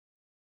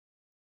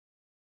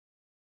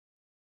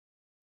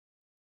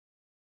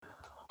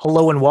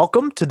Hello and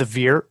welcome to the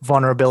Veer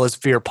Vulnerabilis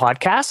Veer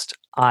podcast.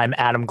 I'm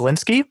Adam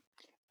Glinsky,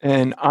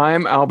 And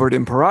I'm Albert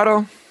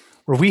Imperato.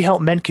 where we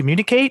help men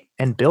communicate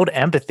and build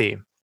empathy.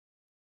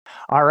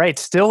 All right,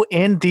 still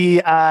in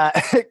the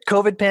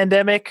COVID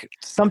pandemic.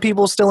 Some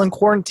people still in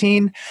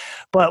quarantine.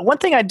 But one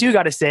thing I do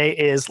got to say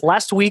is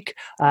last week,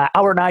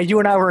 you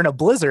and I were in a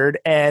blizzard.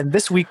 And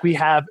this week we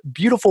have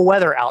beautiful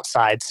weather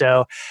outside.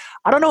 So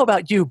I don't know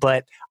about you,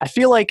 but I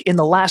feel like in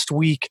the last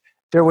week,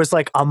 there was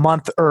like a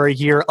month or a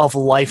year of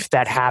life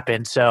that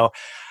happened. So,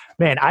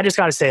 man, I just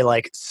got to say,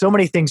 like, so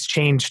many things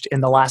changed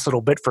in the last little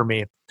bit for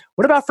me.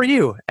 What about for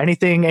you?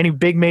 Any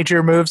big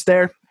major moves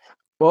there?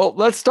 Well,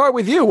 let's start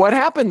with you. What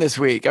happened this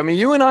week? I mean,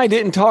 you and I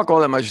didn't talk all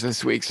that much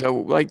this week. So,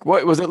 like,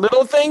 what was it?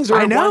 Little things? Or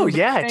I know, one big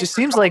yeah. It thing just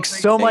or a seems couple like of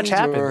big so much things,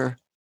 happened. or-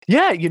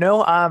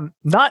 Yeah,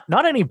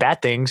 not any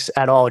bad things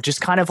at all. Just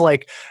kind of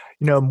like,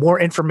 more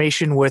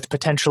information with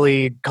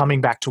potentially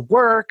coming back to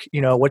work,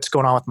 what's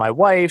going on with my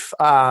wife.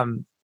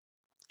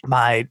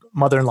 My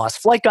mother-in-law's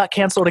flight got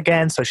canceled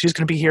again, so she's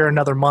going to be here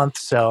another month.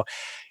 So,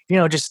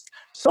 just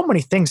so many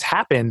things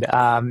happened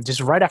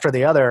just right after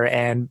the other.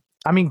 And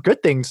I mean,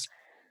 good things.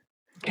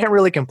 Can't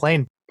really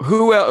complain.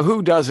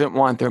 Who doesn't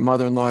want their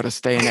mother-in-law to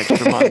stay an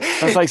extra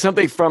month? That's like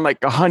something from like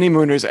a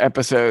Honeymooners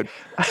episode.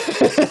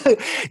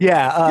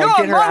 Yeah, Your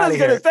get her out mother's of going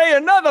here. to stay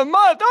another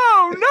month.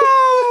 Oh,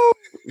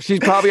 no. She's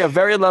probably a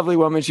very lovely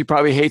woman. She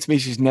probably hates me.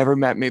 She's never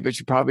met me, but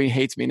she probably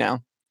hates me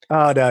now.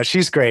 Oh no,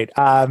 she's great.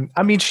 I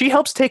mean, she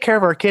helps take care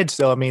of our kids,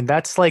 though. I mean,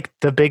 that's like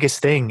the biggest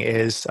thing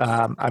is,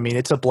 I mean,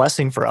 it's a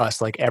blessing for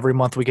us. Like every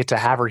month we get to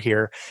have her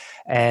here,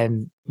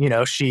 and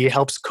she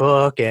helps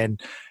cook,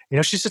 and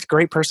she's just a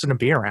great person to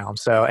be around.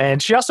 So,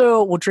 and she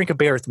also will drink a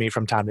beer with me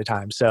from time to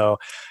time. So,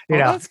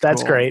 that's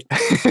cool. great.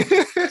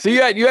 So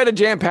you had a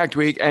jam-packed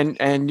week,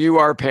 and you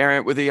are a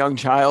parent with a young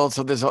child,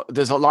 so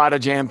there's a lot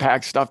of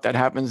jam-packed stuff that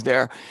happens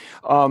there.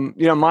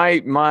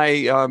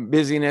 My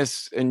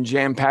busyness and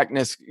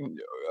jam-packedness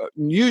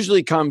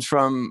usually comes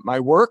from my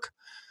work.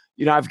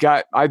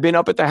 I've been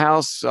up at the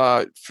house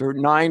for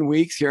 9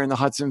 weeks here in the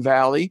Hudson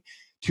Valley,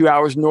 2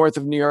 hours north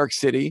of New York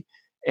City.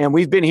 And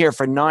we've been here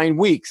for 9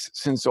 weeks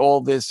since all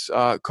this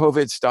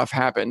COVID stuff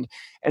happened.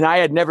 And I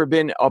had never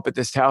been up at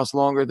this house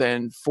longer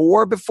than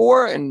 4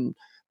 before. And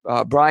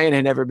Brian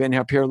had never been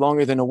up here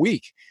longer than a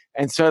week.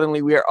 And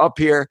suddenly we are up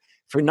here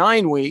for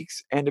 9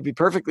 weeks. And to be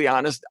perfectly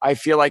honest, I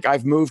feel like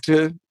I've moved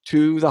to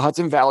the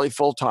Hudson Valley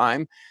full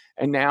time.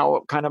 And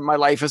now kind of my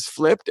life has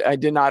flipped. I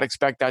did not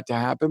expect that to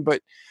happen.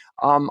 But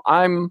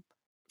I'm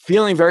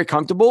feeling very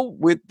comfortable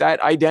with that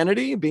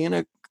identity, being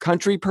a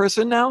country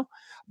person now.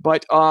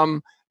 But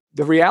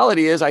the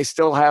reality is I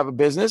still have a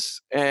business,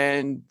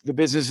 and the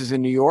business is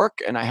in New York,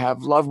 and I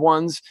have loved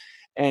ones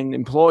and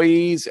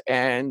employees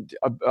and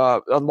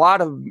a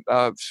lot of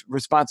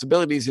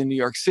responsibilities in New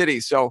York City.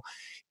 So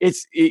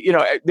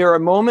there are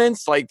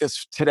moments like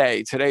this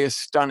today. Today is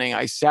stunning.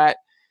 I sat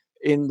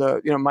in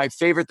my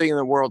favorite thing in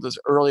the world is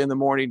early in the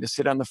morning to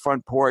sit on the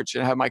front porch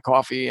and have my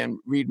coffee and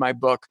read my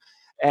book.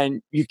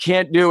 And you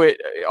can't do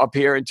it up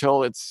here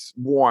until it's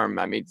warm.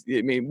 I mean,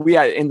 we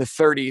had in the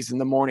 30s in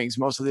the mornings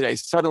most of the day.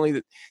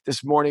 Suddenly,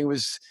 this morning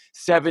was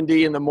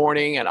 70 in the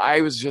morning, and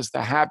I was just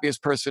the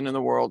happiest person in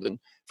the world. And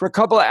for a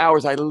couple of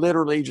hours, I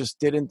literally just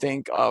didn't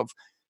think of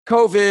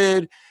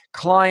COVID,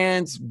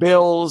 clients,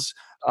 bills,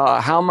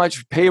 how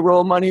much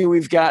payroll money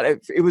we've got.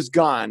 It was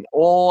gone.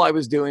 All I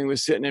was doing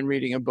was sitting and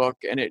reading a book,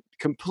 and it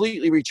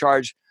completely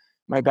recharged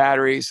my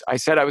batteries. I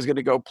said I was going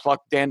to go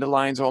pluck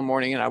dandelions all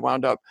morning, and I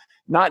wound up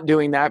not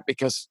doing that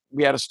because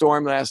we had a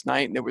storm last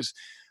night and there was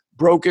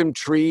broken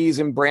trees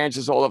and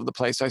branches all over the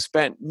place. I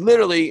spent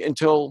literally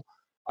until,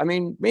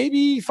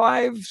 maybe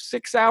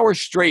 5-6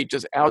 hours straight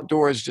just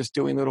outdoors, just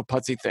doing little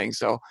putsy things.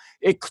 So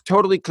it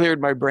totally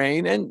cleared my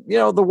brain, and,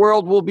 the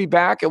world will be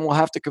back and we'll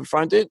have to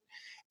confront it.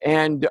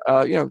 And,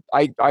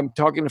 I'm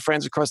talking to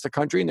friends across the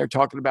country, and they're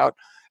talking about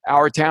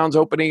our towns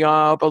opening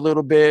up a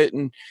little bit.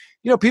 And,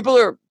 people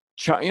are,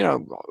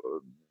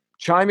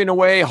 chiming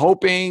away,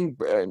 hoping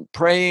and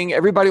praying.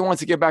 Everybody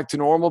wants to get back to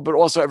normal, but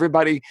also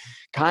everybody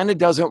kind of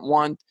doesn't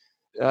want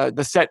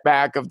the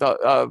setback of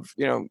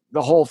the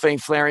whole thing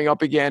flaring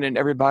up again and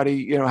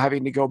everybody,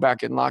 having to go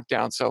back in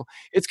lockdown. So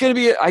it's going to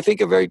be, I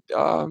think, a very,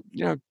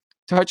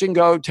 touch and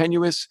go,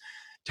 tenuous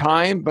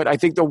time, but I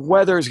think the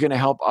weather is going to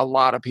help a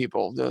lot of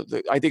people.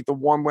 I think the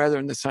warm weather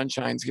and the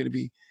sunshine is going to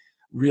be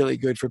really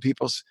good for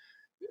people's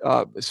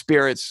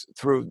spirits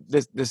through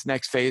this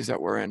next phase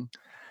that we're in.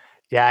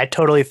 Yeah, I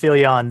totally feel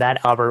you on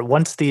that, Albert.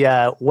 Once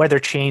the weather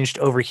changed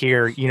over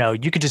here,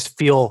 you could just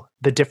feel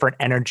the different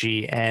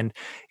energy and,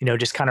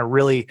 just kind of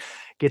really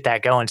get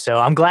that going. So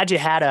I'm glad you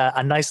had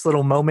a nice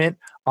little moment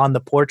on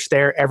the porch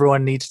there.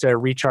 Everyone needs to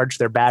recharge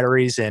their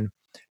batteries and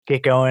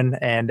get going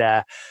and,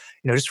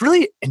 just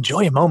really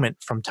enjoy a moment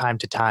from time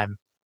to time.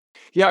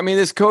 Yeah, I mean,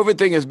 this COVID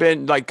thing has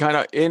been like kind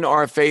of in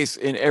our face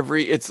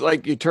it's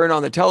like you turn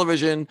on the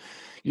television,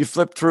 you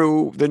flip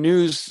through the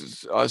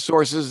news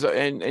sources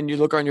and you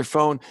look on your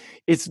phone.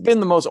 It's been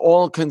the most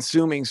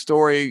all-consuming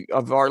story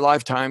of our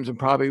lifetimes and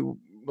probably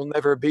will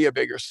never be a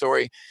bigger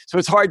story. So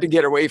it's hard to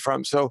get away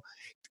from. So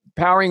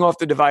powering off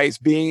the device,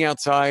 being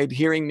outside,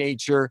 hearing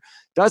nature,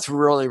 that's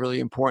really, really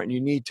important.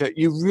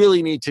 You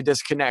really need to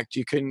disconnect.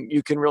 You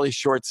can really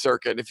short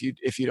circuit if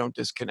you don't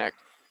disconnect.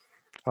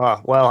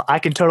 Oh, well, I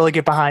can totally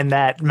get behind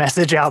that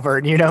message,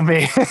 Albert. You know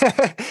me.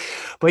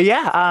 But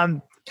yeah,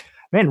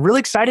 man, really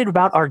excited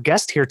about our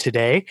guest here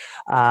today.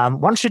 Why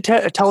don't you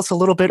tell us a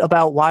little bit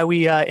about why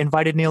we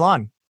invited Neil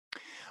on?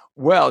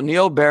 Well,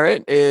 Neil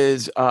Barrett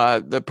is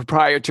the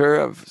proprietor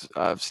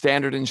of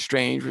Standard and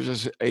Strange, which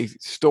is a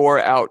store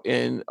out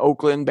in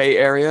Oakland, Bay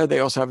Area. They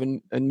also have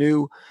a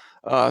new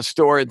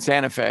store in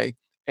Santa Fe.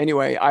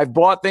 Anyway, I've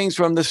bought things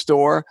from the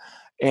store,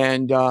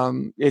 and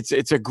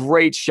it's a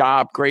great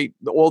shop, great,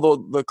 all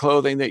the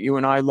clothing that you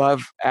and I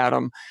love,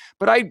 Adam.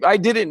 But I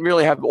didn't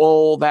really have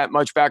all that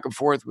much back and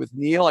forth with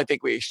Neil. I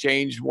think we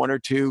exchanged one or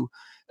two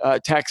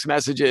text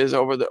messages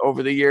over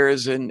the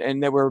years,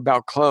 and they were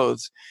about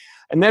clothes.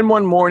 And then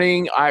one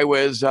morning I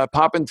was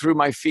popping through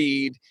my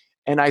feed,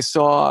 and I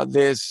saw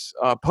this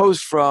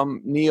post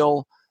from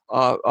Neil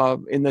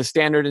in the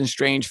Standard and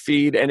Strange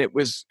feed, and it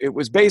was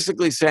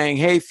basically saying,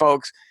 "Hey,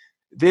 folks,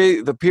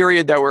 the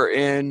period that we're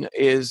in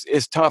is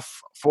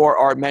tough for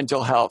our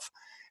mental health."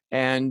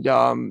 And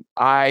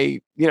I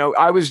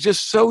was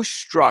just so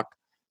struck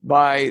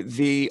by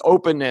the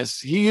openness.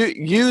 He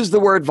used the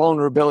word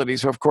vulnerability,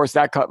 so of course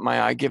that caught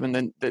my eye, given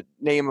the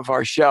name of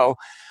our show.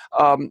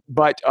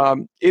 But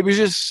it was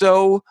just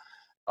so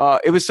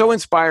it was so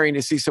inspiring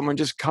to see someone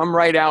just come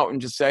right out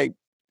and just say,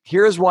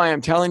 "Here's why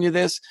I'm telling you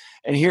this,"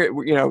 and here,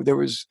 there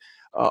was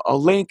a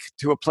link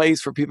to a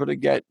place for people to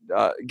get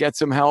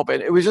some help,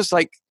 and it was just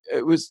like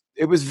it was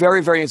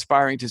very, very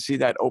inspiring to see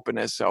that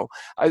openness. So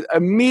I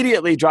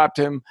immediately dropped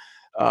him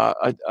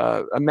a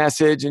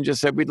message and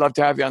just said, "We'd love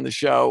to have you on the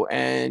show,"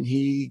 and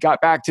he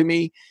got back to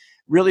me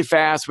really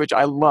fast, which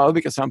I love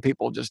because some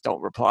people just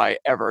don't reply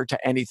ever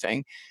to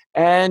anything.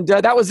 And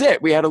that was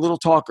it. We had a little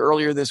talk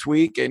earlier this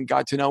week and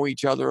got to know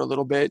each other a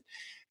little bit.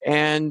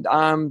 And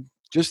I'm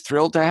just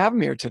thrilled to have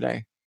him here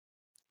today.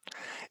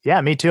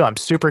 Yeah, me too. I'm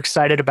super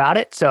excited about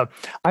it. So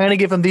I'm going to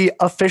give him the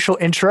official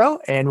intro,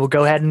 and we'll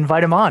go ahead and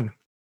invite him on.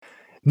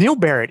 Neil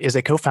Barrett is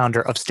a co-founder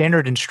of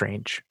Standard and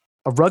Strange,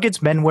 a rugged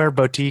menswear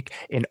boutique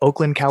in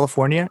Oakland,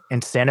 California,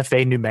 and Santa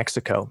Fe, New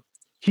Mexico.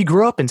 He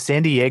grew up in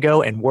San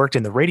Diego and worked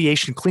in the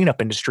radiation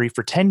cleanup industry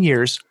for 10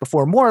 years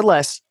before more or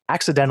less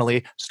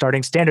accidentally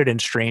starting Standard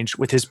and Strange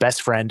with his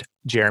best friend,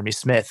 Jeremy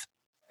Smith.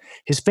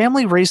 His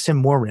family raised him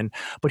Mormon,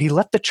 but he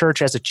left the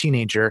church as a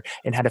teenager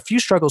and had a few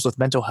struggles with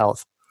mental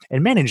health,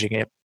 and managing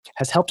it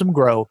has helped him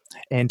grow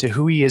into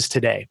who he is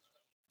today.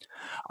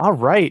 All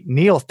right,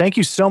 Neil, thank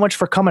you so much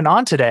for coming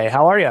on today.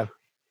 How are you?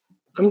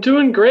 I'm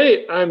doing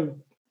great.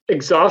 I'm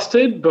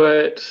exhausted,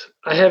 but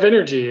I have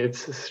energy.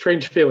 It's a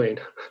strange feeling.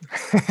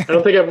 I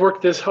don't think I've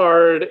worked this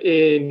hard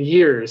in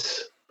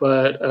years,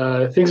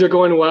 but things are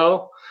going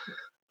well.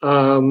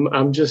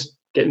 I'm just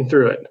getting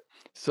through it.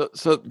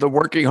 So the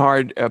working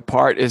hard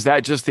part, is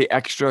that just the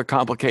extra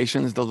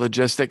complications, the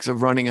logistics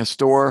of running a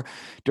store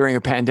during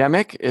a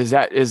pandemic? Is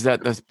that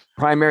the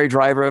primary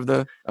driver of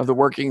the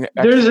working?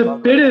 There's a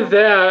bit of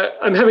that.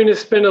 I'm having to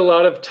spend a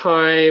lot of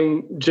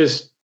time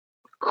just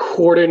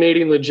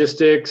coordinating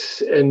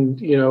logistics, and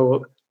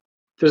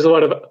there's a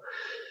lot of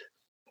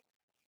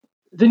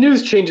the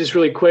news changes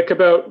really quick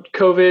about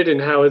COVID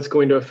and how it's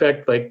going to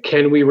affect, like,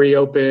 can we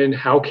reopen?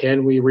 How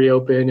can we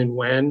reopen, and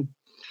when?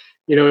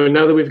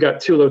 Now that we've got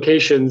 2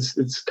 locations,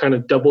 it's kind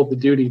of doubled the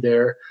duty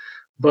there.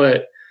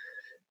 But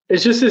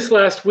it's just this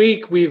last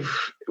week we're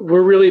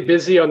really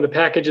busy on the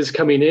packages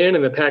coming in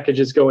and the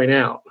packages going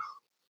out,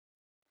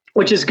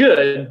 which is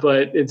good,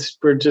 but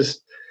we're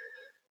just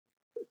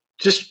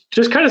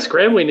kind of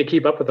scrambling to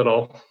keep up with it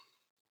all.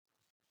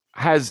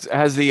 Has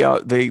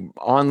the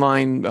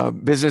online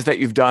business that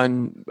you've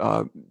done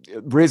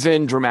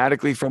risen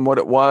dramatically from what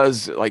it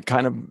was, like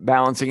kind of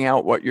balancing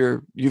out what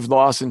you've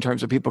lost in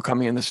terms of people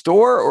coming in the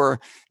store,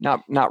 or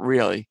not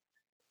really?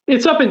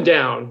 It's up and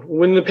down.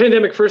 When the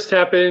pandemic first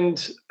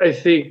happened, I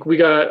think we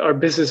got our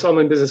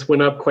online business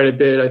went up quite a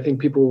bit. I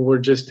think people were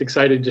just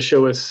excited to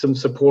show us some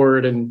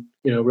support and,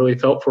 really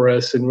felt for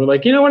us. And we're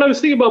like, what, I was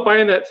thinking about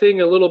buying that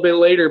thing a little bit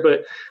later,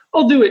 but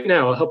I'll do it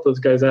now. I'll help those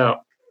guys out.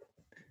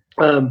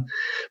 But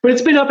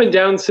it's been up and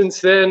down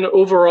since then.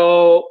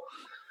 Overall,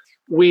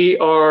 we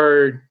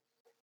are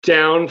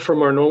down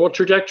from our normal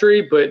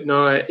trajectory, but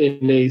not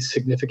in a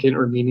significant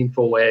or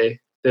meaningful way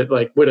that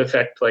would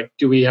affect,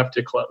 do we have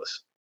to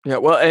close? Yeah,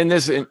 well, and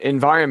this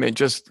environment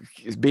just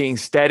being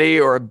steady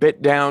or a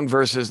bit down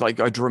versus like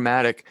a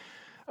dramatic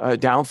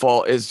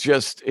downfall is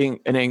just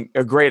a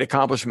great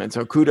accomplishment.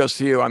 So kudos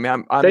to you. I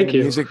mean, I'm in the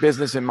music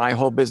business, and my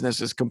whole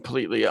business is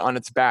completely on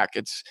its back.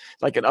 It's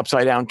like an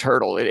upside down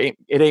turtle. It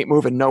ain't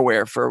moving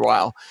nowhere for a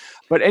while.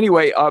 But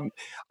anyway,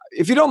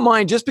 if you don't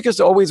mind, just because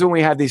always when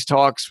we have these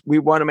talks, we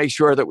want to make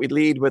sure that we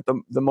lead with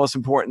the most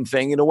important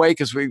thing in a way,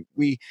 because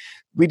we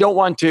don't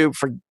want to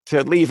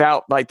leave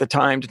out like the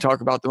time to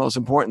talk about the most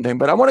important thing.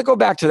 But I want to go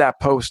back to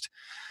that post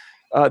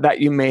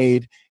that you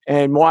made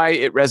and why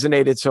it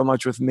resonated so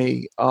much with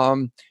me.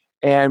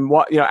 And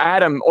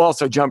Adam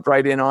also jumped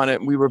right in on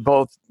it. We were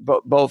both,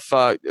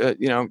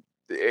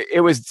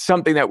 it was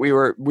something that we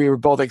were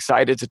both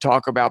excited to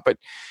talk about. But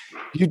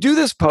you do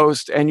this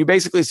post and you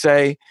basically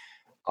say,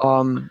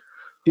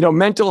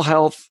 mental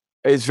health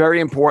is very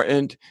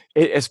important,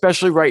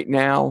 especially right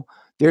now.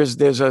 There's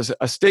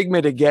a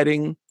stigma to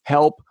getting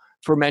help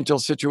for mental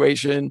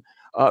situation,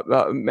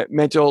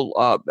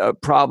 mental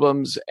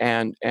problems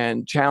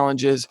and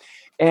challenges.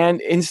 And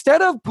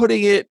instead of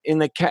putting it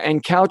in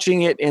and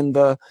couching it in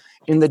the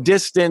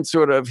distant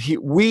sort of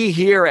we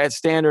here at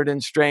Standard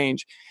and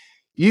Strange,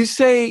 you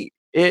say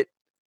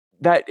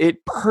that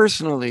it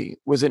personally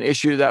was an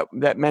issue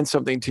that meant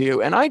something to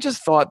you. And I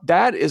just thought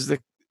that is the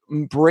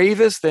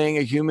bravest thing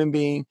a human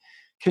being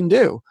can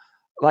do.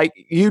 Like,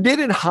 you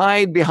didn't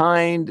hide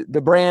behind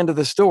the brand of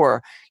the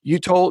store. You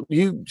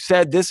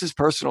said, this is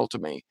personal to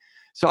me.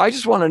 So I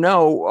just want to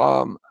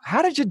know,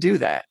 how did you do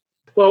that?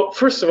 Well,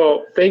 first of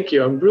all, thank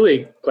you. I'm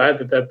really glad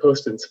that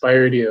post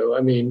inspired you.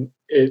 I mean,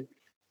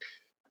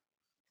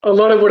 a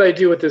lot of what I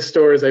do with this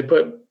store is I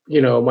put,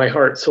 my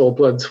heart, soul,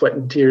 blood, sweat,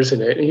 and tears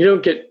in it. And you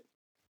don't get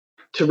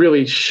to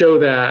really show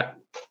that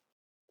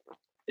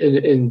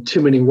in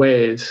too many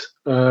ways.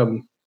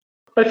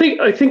 I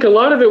think a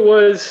lot of it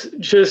was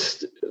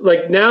just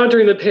like, now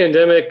during the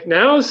pandemic,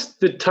 now's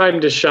the time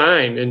to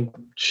shine and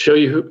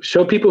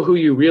show people who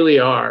you really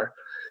are.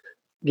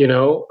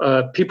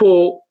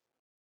 People,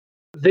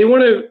 they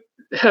want to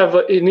have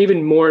an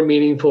even more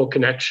meaningful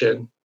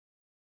connection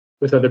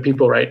with other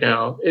people right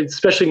now,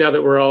 especially now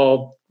that we're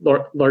all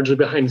largely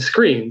behind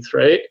screens,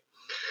 right?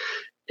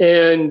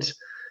 And,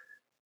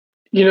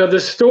 the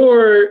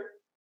store,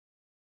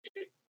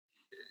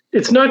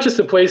 it's not just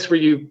a place where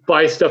you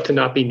buy stuff to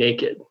not be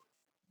naked,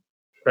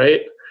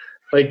 right?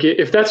 Like,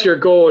 if that's your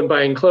goal in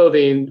buying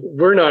clothing,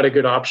 we're not a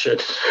good option.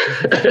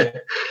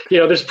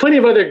 There's plenty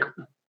of other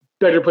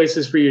better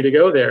places for you to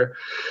go there.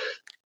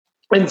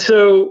 And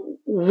so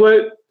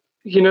what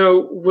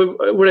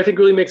I think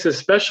really makes us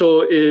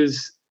special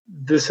is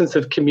the sense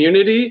of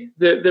community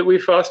that we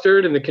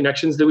fostered and the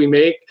connections that we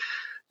make,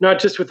 not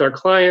just with our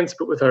clients,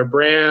 but with our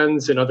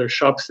brands and other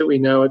shops that we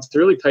know. It's a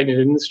really tight-knit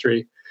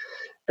industry.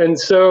 And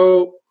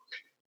so,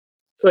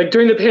 like,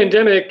 during the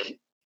pandemic,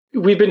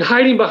 we've been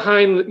hiding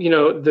behind,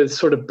 the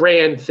sort of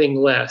brand thing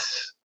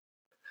less.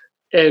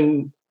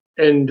 And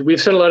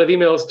we've sent a lot of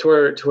emails to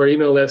our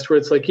email list where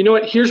it's like,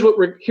 here's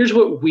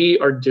what we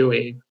are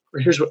doing, or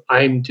here's what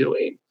I'm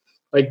doing.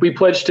 Like, we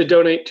pledged to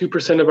donate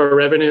 2% of our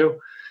revenue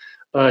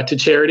to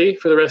charity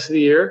for the rest of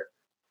the year.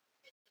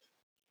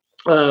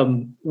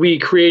 We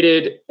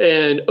created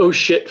an oh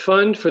shit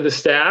fund for the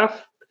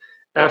staff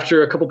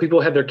after a couple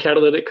people had their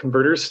catalytic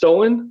converters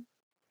stolen.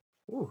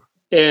 Ooh.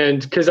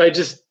 And because I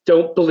just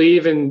don't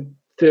believe in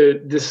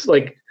this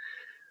like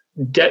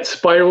debt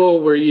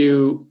spiral where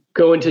you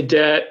go into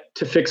debt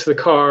to fix the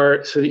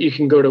car so that you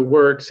can go to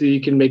work, so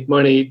you can make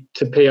money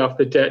to pay off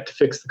the debt to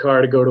fix the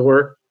car to go to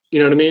work. You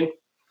know what I mean?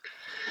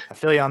 I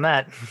feel you on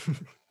that.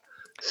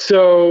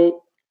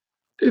 So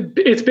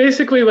it's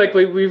basically like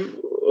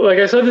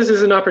I saw this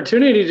as an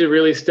opportunity to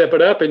really step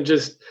it up and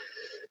just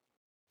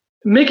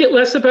make it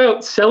less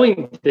about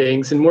selling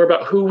things and more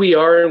about who we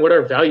are and what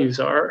our values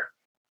are.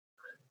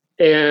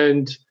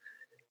 And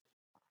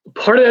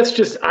part of that's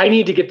just, I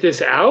need to get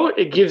this out.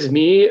 It gives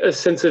me a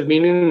sense of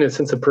meaning and a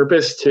sense of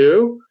purpose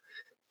too.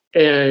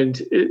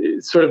 And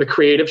it's sort of a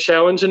creative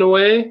challenge in a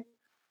way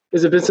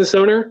as a business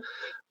owner.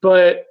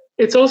 But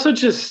it's also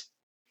just,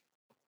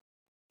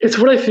 it's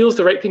what I feel is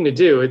the right thing to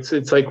do.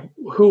 It's like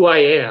who I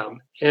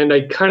am. And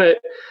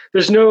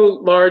there's no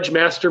large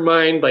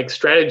mastermind like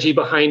strategy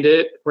behind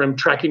it where I'm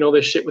tracking all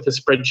this shit with a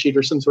spreadsheet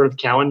or some sort of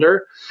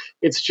calendar.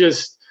 It's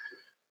just,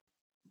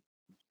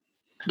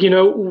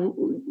 Jeremy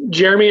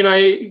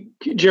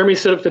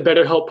set up the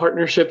BetterHelp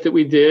partnership that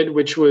we did,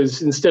 which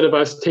was, instead of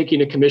us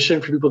taking a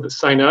commission for people that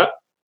sign up,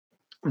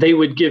 they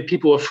would give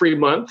people a free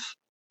month.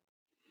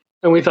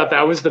 And we thought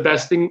that was the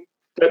best thing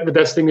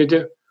to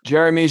do.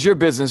 Jeremy's your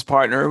business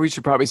partner. We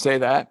should probably say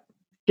that.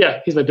 Yeah,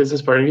 he's my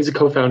business partner. He's a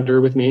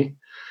co-founder with me.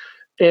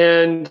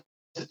 And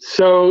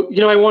so,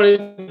 I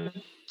wanted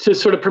to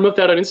sort of promote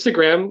that on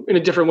Instagram in a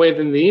different way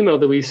than the email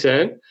that we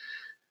sent.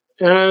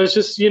 And I was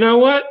just,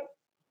 what?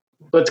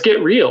 Let's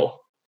get real.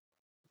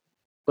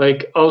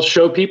 Like, I'll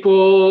show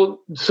people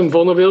some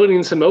vulnerability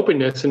and some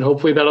openness, and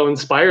hopefully that'll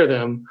inspire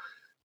them,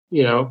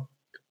 to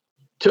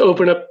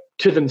open up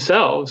to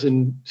themselves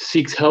and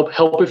seek help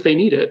if they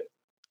need it.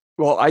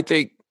 Well, I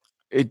think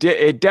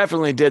it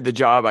definitely did the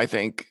job, I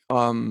think.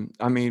 From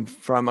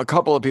a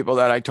couple of people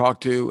that I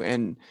talked to,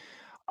 and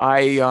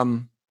I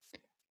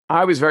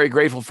was very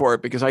grateful for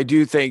it, because I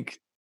do think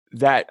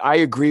that I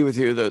agree with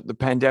you that the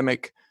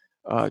pandemic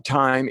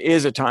time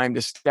is a time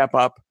to step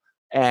up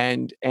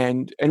and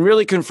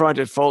really confront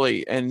it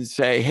fully and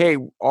say, hey,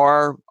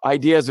 our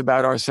ideas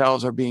about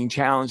ourselves are being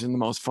challenged in the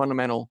most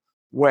fundamental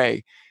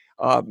way.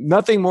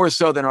 Nothing more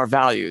so than our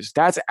values.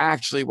 That's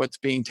actually what's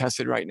being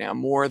tested right now,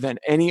 more than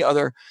any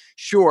other.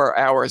 Sure,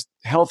 our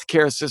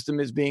healthcare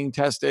system is being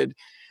tested.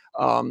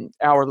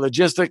 Our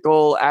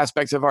logistical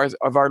aspects of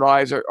our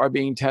lives are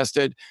being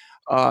tested.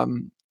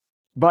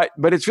 But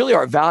it's really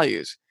our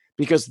values,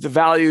 because the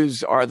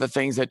values are the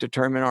things that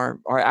determine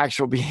our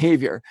actual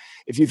behavior.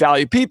 If you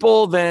value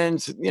people, then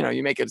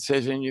you make a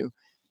decision.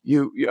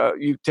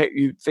 You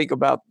think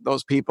about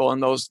those people,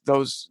 and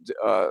those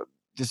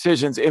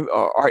decisions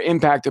are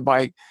impacted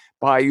by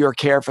your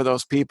care for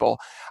those people.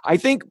 I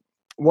think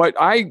what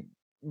I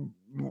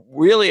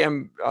really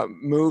am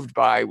moved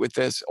by with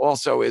this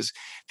also is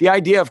the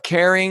idea of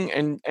caring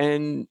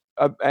and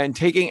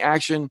taking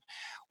action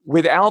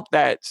without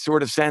that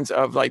sort of sense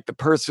of like the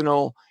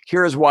personal,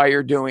 here's why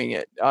you're doing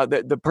it.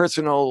 The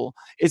personal,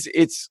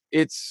 it's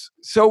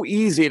so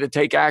easy to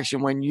take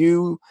action when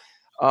you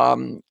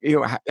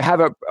have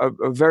a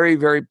very,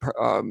 very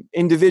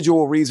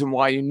individual reason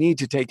why you need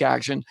to take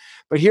action.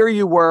 But here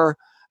you were,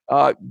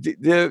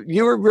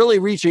 you were really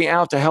reaching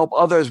out to help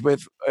others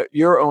with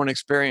your own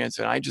experience.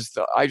 And I just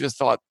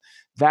thought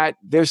that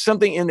there's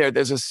something in there.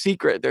 There's a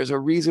secret. There's a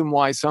reason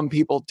why some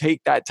people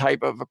take that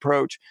type of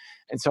approach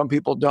and some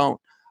people don't.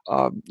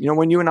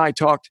 When you and I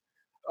talked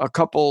a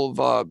couple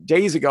of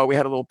days ago, we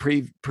had a little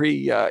pre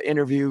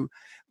interview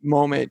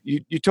moment.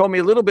 You told me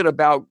a little bit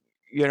about,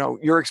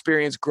 your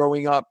experience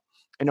growing up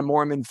in a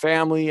Mormon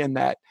family, and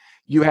that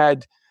you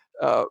had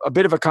a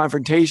bit of a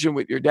confrontation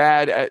with your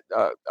dad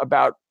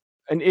about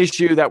an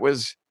issue that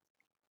was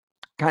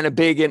kind of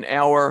big in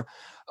our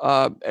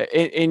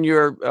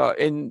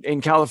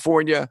in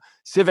California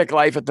civic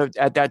life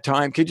at that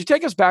time. Could you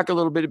take us back a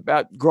little bit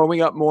about growing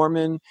up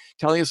Mormon,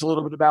 telling us a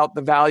little bit about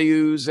the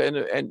values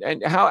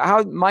and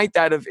how might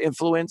that have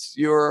influenced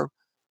your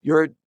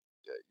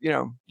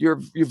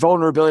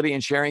vulnerability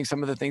in sharing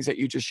some of the things that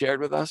you just shared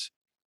with us?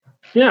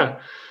 Yeah.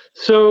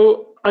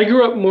 So I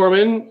grew up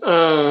Mormon.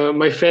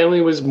 My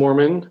family was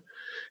Mormon,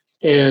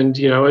 and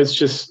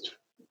it's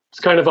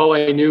kind of all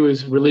I knew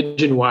is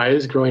religion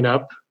wise growing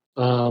up.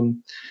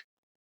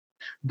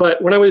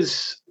 But when I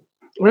was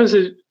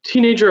a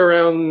teenager,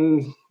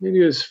 around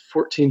maybe it was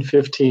 14,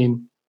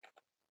 15,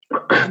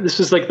 this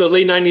was like the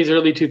late 90s,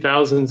 early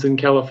 2000s in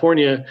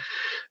California,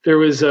 there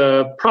was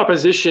a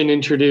proposition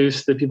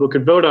introduced that people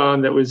could vote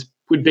on that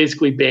would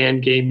basically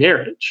ban gay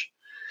marriage.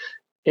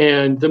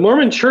 And the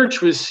Mormon Church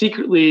was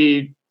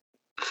secretly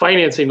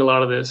financing a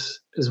lot of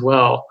this as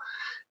well.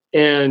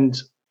 And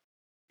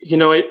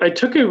I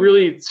took a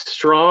really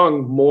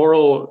strong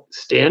moral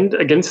stand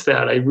against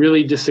that. I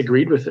really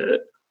disagreed with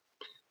it.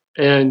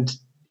 And,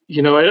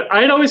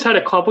 I'd always had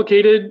a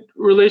complicated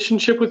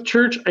relationship with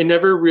church. I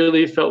never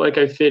really felt like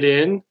I fit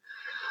in.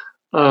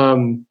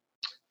 And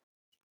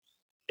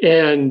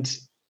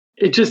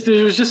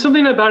there was just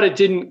something about it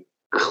didn't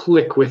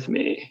click with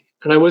me.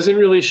 And I wasn't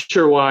really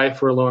sure why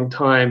for a long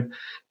time.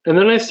 And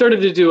then I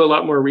started to do a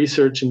lot more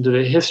research into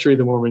the history of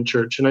the Mormon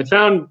Church. And I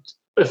found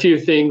a few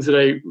things that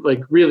I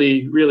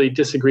really, really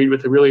disagreed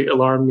with. That really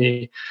alarmed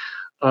me.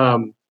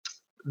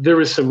 There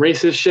was some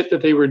racist shit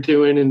that they were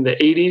doing in the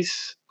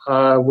 80s,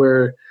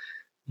 where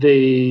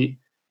they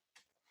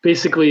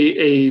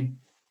basically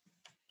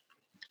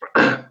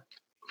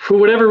for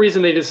whatever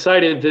reason, they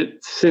decided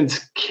that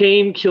since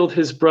Cain killed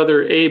his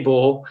brother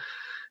Abel,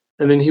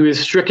 and then he was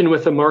stricken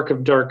with the mark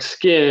of dark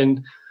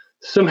skin,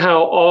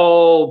 somehow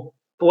all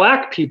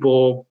Black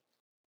people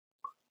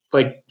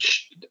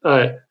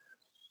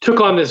took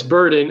on this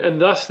burden,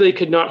 and thus they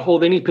could not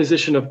hold any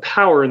position of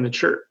power in the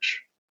church.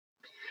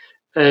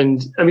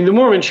 And I mean, the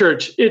Mormon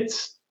Church,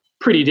 it's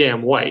pretty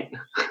damn white.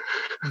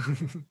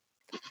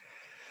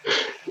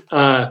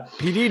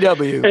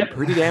 PDW,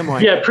 pretty damn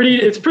white. Yeah,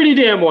 it's pretty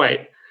damn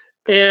white.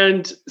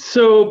 And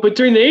so, but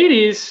during the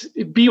 80s,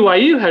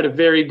 BYU had a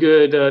very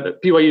good,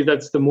 BYU,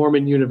 that's the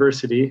Mormon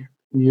University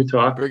in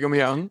Utah. Brigham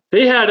Young.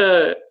 They had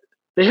a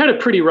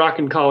pretty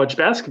rockin' college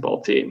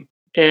basketball team.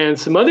 And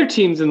some other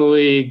teams in the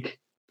league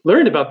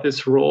learned about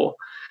this rule,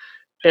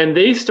 and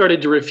they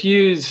started to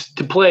refuse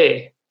to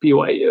play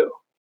BYU.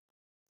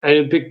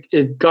 And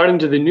it got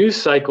into the news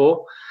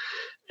cycle.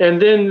 And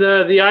then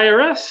the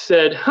IRS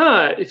said,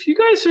 if you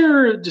guys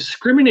are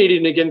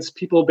discriminating against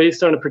people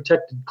based on a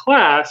protected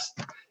class,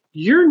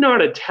 you're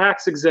not a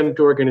tax-exempt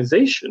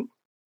organization.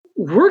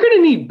 We're going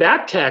to need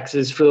back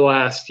taxes for the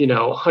last,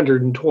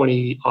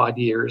 120 odd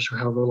years or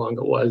however long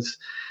it was.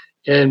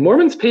 And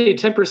Mormons pay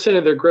 10%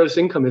 of their gross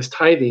income as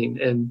tithing.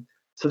 And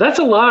so that's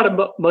a lot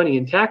of money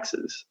in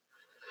taxes.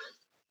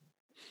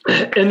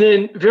 And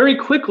then very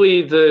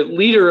quickly, the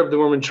leader of the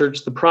Mormon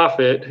Church, the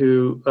prophet,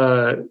 who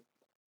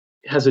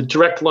has a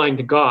direct line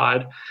to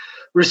God,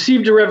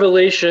 received a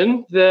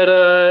revelation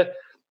that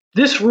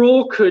this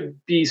rule could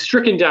be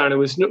stricken down.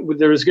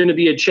 There was going to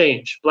be a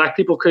change. Black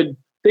people could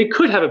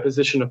have a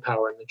position of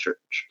power in the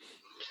church.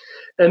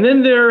 And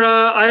then their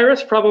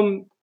IRS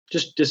problem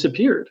just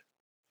disappeared.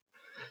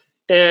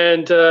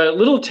 And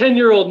little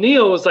 10-year-old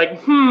Neil was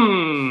like,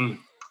 I'm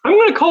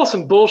going to call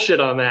some bullshit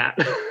on that.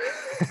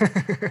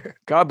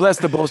 God bless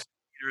the bullshit.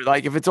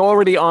 Like, if it's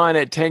already on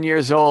at 10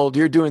 years old,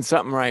 you're doing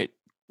something right.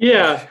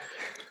 Yeah.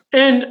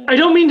 And I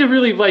don't mean to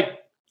really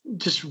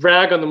just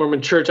rag on the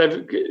Mormon Church.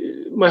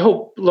 My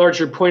whole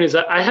larger point is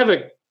that I have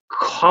a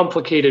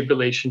complicated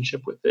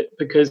relationship with it,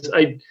 because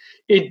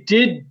it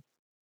did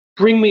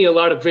bring me a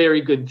lot of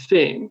very good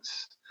things.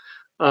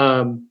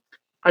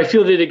 I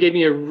feel that it gave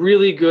me a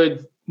really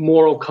good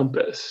moral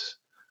compass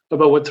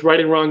about what's right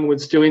and wrong,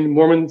 what's doing.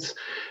 Mormons,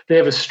 they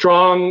have a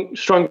strong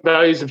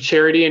values of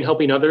charity and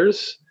helping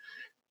others.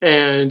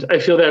 And I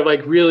feel that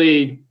like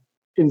really,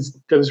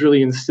 that was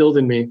really instilled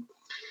in me.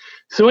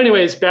 So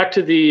anyways, back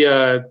to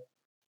the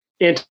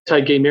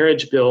anti-gay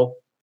marriage bill.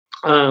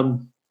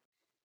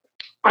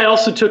 I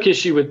also took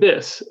issue with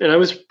this, and I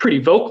was pretty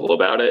vocal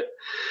about it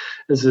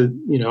as a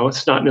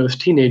snot-nosed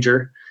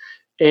teenager.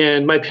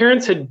 And my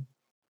parents had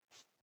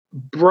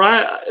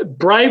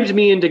bribed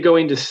me into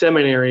going to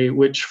seminary,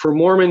 which for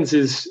Mormons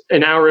is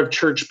an hour of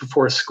church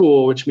before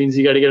school, which means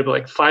you got to get up at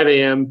like 5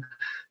 a.m.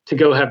 to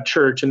go have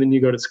church, and then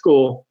you go to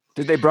school.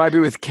 Did they bribe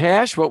you with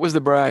cash? What was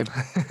the bribe?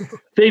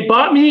 They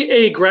bought me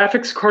a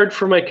graphics card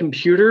for my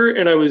computer,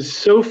 and I was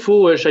so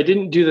foolish, I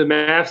didn't do the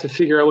math to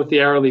figure out what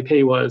the hourly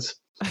pay was.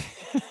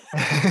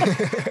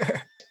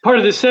 Part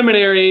of the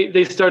seminary,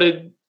 they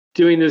started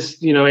doing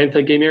this,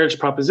 anti-gay marriage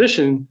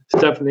proposition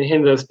stuff, and they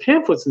handed us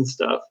pamphlets and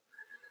stuff.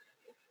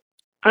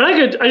 And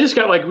I just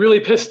got like really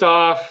pissed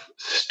off,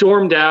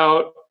 stormed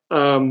out,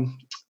 and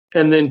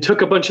then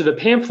took a bunch of the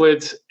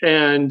pamphlets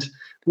and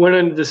went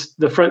on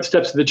the front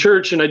steps of the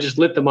church, and I just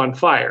lit them on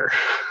fire.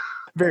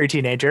 Very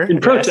teenager.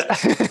 In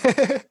protest.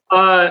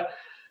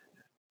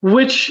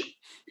 Which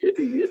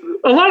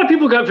a lot of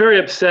people got very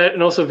upset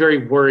and also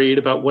very worried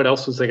about what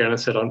else was I going to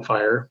set on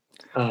fire.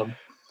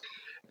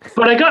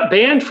 But I got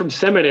banned from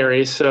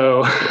seminary,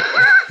 so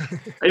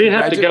I didn't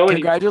have to go anymore.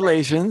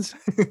 Congratulations.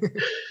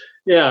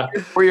 Yeah.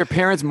 Were your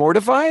parents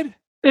mortified?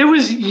 It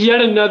was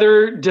yet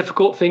another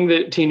difficult thing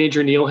that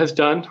teenager Neil has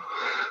done.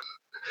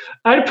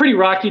 I had a pretty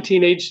rocky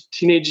teenage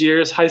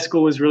years. High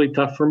school was really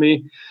tough for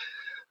me.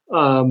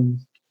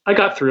 I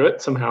got through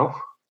it somehow.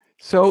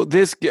 So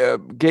this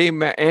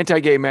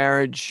anti-gay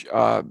marriage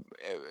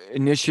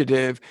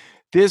initiative,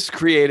 this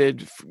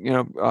created,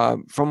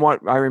 from what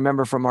I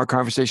remember from our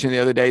conversation the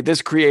other day,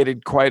 this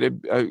created quite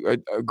a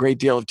great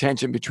deal of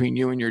tension between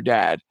you and your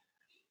dad.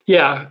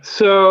 Yeah.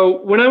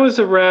 So when I was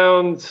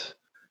around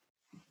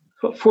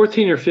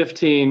 14 or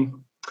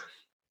 15,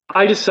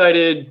 I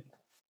decided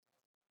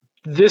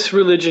this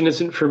religion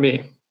isn't for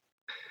me.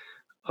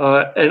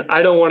 And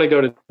I don't want to go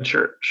to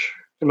church.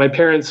 And my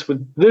parents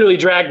would literally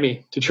drag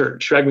me to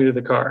church, drag me to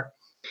the car.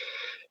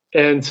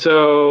 And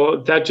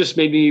so that just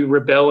made me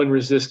rebel and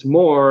resist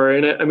more.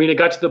 And it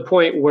got to the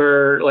point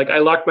where like I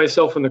locked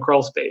myself in the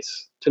crawl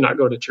space to not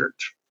go to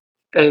church.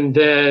 And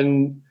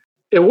then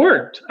it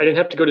worked. I didn't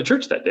have to go to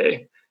church that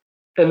day.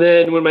 And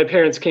then when my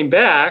parents came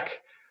back,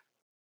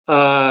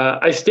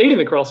 I stayed in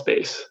the crawl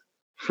space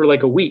for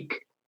like a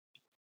week.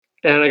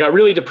 And I got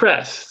really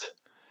depressed.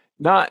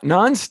 Not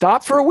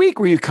nonstop for a week?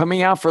 Were you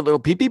coming out for little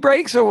pee-pee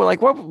breaks or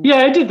like what? Yeah,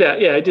 I did that.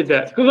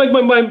 Because like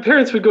my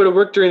parents would go to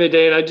work during the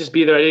day and I'd just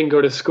be there. I didn't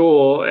go to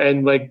school.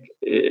 And like,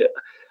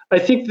 I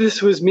think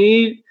this was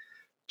me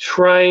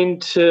trying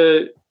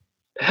to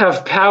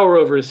have power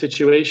over a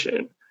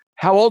situation.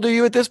 How old are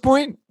you at this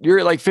point?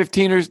 You're like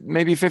 15 or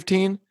maybe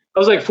 15? I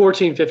was like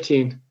 14,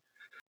 15.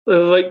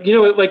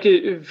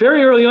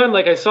 Very early on,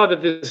 like I saw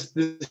that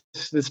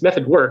this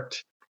method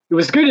worked. It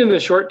was good in the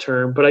short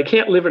term, but I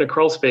can't live in a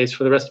crawl space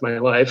for the rest of my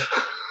life.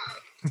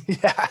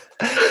 Yeah.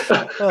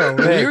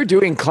 You were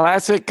doing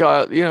classic,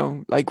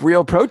 like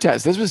real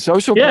protest. This was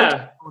social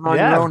protest on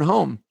your own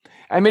home.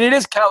 I mean, it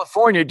is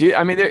California.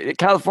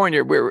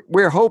 California,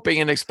 we're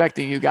hoping and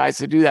expecting you guys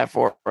to do that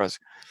for us.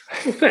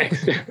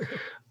 Thanks.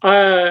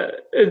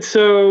 And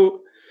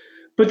so,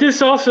 but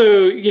this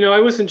also, I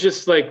wasn't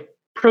just like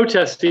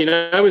protesting.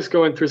 I was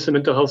going through some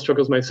mental health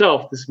struggles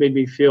myself. This made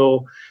me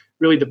feel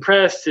really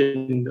depressed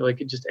and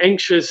like just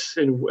anxious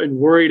and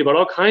worried about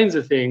all kinds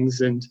of things.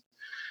 And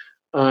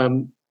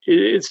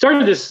it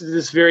started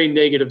this very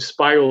negative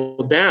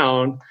spiral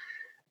down,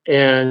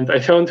 and I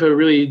fell into a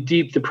really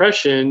deep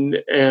depression.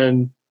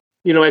 And,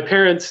 my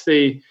parents,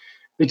 they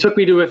took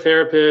me to a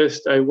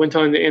therapist. I went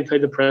on the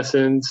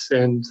antidepressants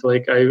and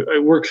like, I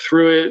worked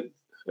through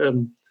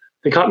it.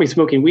 They caught me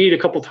smoking weed a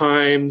couple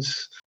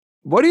times.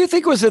 What do you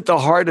think was at the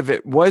heart of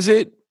it? Was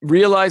it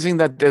realizing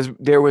that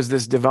there was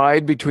this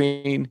divide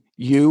between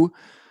you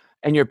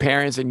and your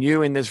parents and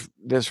you and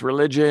this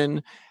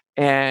religion?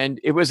 And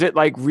was it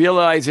like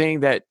realizing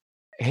that,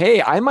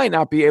 hey, I might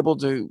not be able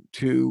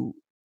to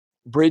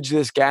bridge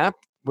this gap?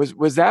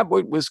 Was that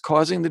what was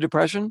causing the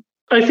depression?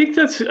 I think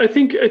you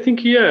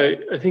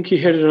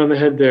hit it on the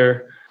head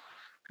there,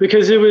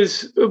 because it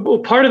was,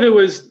 part of it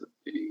was,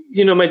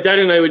 my dad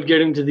and I would get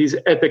into these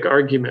epic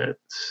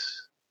arguments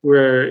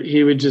where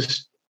we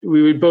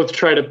would both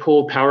try to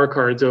pull power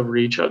cards over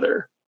each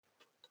other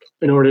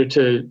in order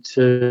to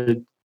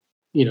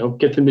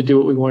get them to do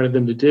what we wanted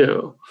them to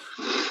do.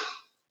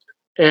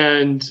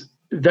 And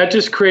that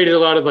just created a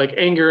lot of like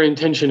anger and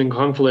tension and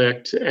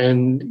conflict.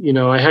 And,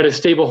 I had a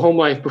stable home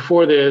life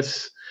before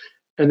this.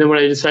 And then when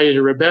I decided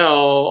to rebel,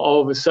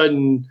 all of a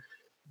sudden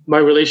my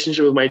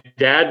relationship with my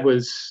dad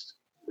was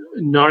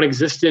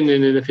non-existent.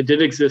 And if it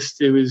did exist,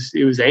 it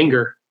was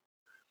anger.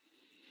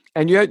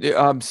 And you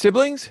had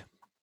siblings?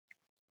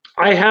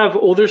 I have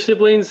older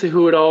siblings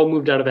who had all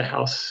moved out of the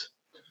house.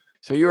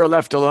 So you were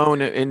left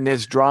alone in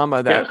this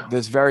drama,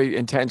 this very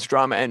intense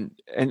drama,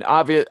 and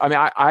obvious. I mean,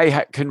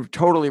 I can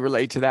totally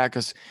relate to that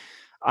because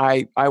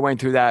I went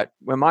through that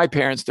when my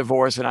parents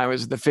divorced, and I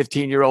was the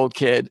 15-year-old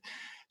kid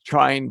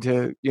trying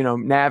to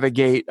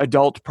navigate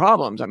adult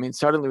problems. I mean,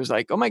 suddenly it was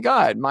like, oh my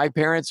God, my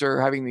parents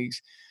are having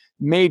these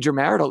major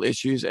marital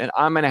issues, and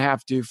I'm going to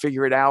have to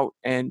figure it out.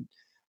 And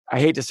I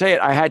hate to say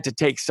it, I had to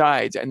take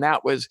sides, and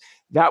that was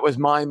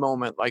my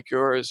moment, like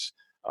yours,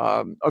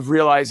 of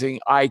realizing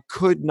I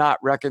could not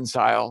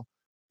reconcile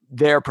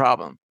their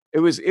problem.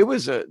 That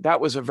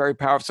was a very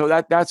powerful.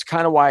 So that's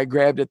kind of why I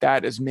grabbed at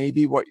that as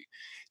maybe what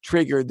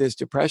triggered this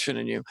depression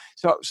in you.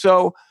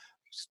 So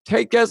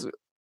take us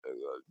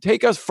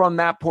from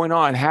that point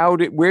on. How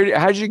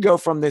did you go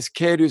from this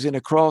kid who's in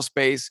a crawl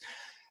space,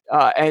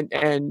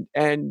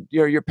 and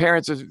your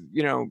parents are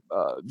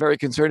very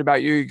concerned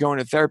about you going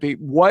to therapy?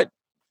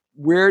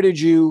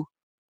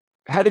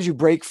 How did you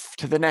break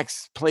to the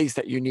next place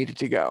that you needed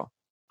to go?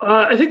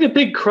 I think the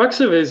big crux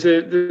of it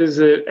is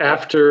that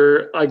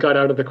after I got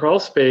out of the crawl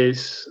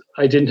space,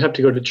 I didn't have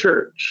to go to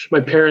church.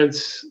 My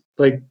parents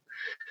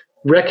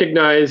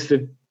recognized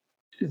that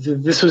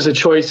this was a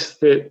choice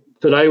that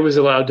I was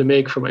allowed to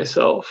make for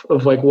myself,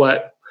 of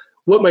what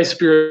my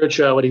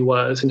spirituality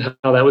was and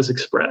how that was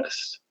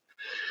expressed,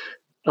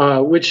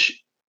 which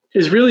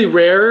is really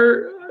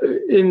rare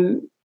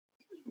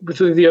with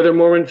the other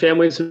Mormon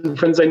families and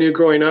friends I knew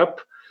growing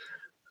up.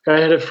 I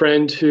had a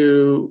friend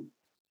who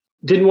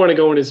didn't want to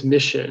go on his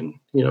mission.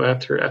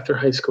 After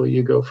high school,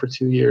 you go for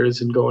 2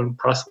 years and go and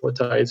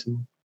proselytize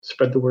and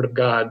spread the word of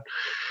God.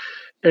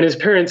 And his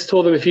parents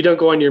told him, if you don't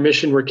go on your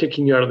mission, we're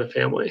kicking you out of the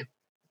family.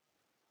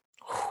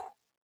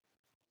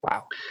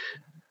 Wow.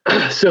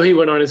 So he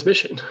went on his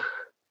mission.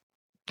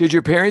 Did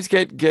your parents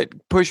get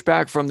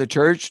pushback from the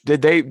church?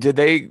 Did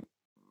they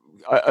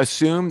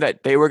assume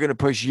that they were going to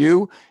push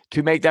you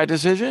to make that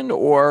decision,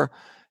 or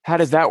how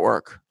does that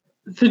work?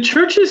 The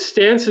church's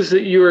stance is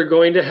that you are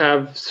going to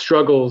have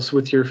struggles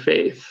with your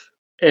faith,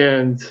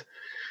 and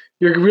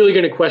you're really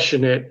going to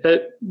question it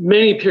at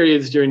many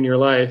periods during your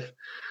life.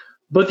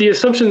 But the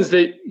assumption is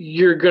that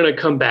you're going to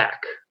come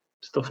back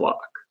to the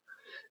flock.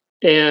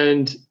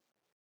 And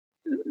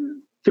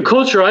the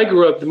culture I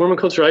grew up, the Mormon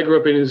culture I grew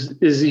up in,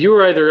 is you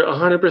were either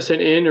 100%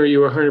 in or you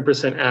were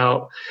 100%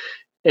 out.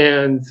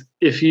 And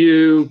if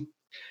you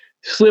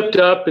slipped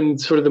up in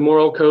sort of the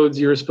moral codes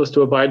you were supposed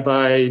to abide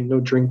by,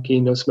 no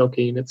drinking, no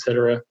smoking,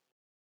 etc.,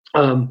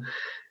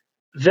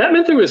 that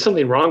meant there was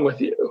something wrong with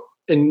you.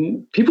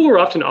 And people were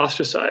often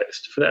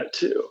ostracized for that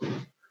too.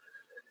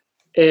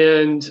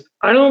 And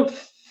I don't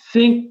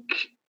think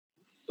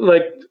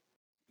the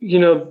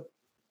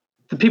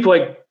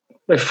people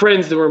my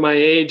friends that were my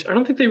age, I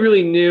don't think they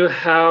really knew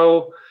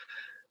how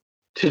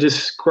to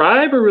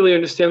describe or really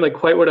understand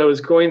quite what I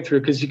was going through,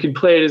 because you could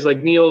play it as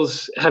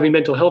Neil's having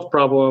mental health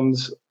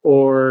problems,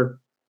 or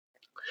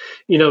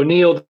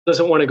Neil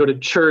doesn't want to go to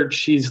church,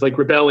 he's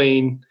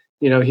rebelling,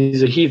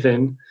 he's a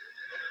heathen.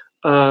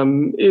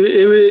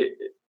 It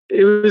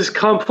was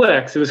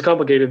complex, it was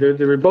complicated.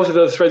 There were both of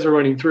those threads were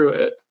running through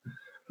it.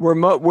 Were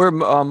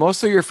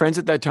most of your friends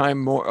at that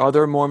time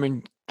other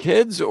Mormon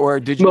kids,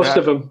 or did you?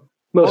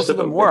 Most of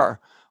them were.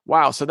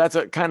 Wow. So that's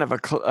a kind of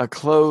a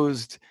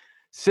closed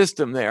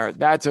system there.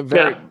 That's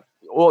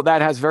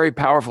that has very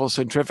powerful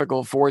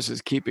centrifugal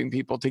forces keeping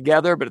people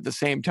together, but at the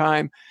same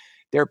time,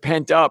 they're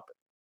pent up,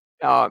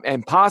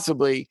 and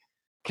possibly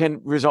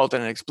can result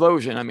in an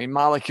explosion. I mean,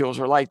 molecules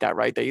are like that,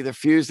 right? They either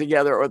fuse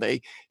together or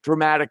they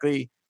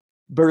dramatically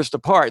burst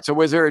apart. So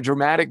was there a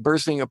dramatic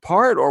bursting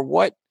apart, or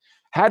what?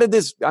 How did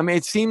this? I mean,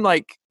 it seemed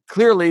like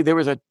clearly there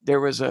was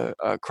a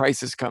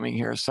crisis coming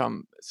here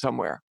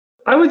somewhere.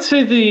 I would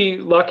say the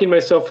locking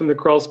myself in the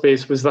crawl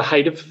space was the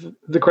height of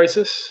the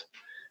crisis.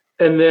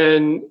 And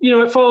then,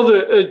 it followed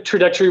a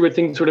trajectory where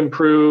things would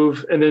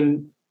improve, and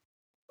then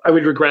I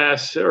would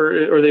regress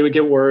or they would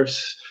get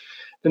worse,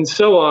 and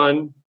so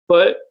on.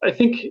 But I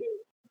think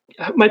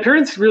my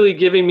parents really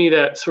giving me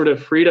that sort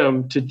of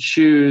freedom to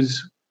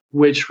choose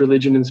which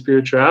religion and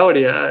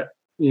spirituality that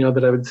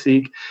I would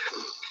seek,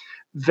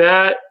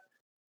 that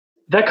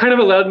kind of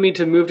allowed me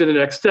to move to the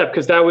next step,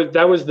 because that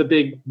was the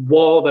big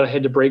wall that I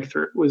had to break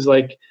through. It was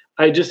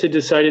I just had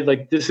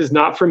decided this is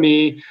not for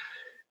me.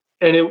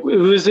 And it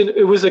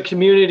was a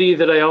community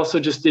that I also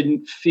just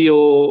didn't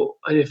feel,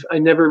 I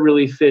never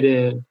really fit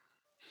in.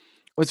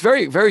 Well, it's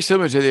very, very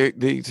similar to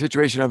the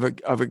situation of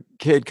a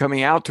kid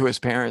coming out to his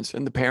parents,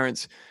 and the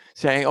parents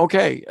saying,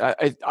 okay,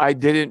 I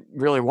didn't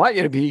really want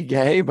you to be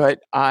gay,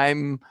 but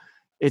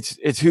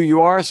it's who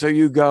you are. So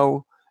you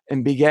go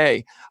and be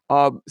gay.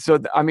 I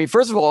mean,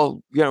 first of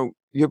all,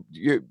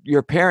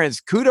 your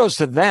parents, kudos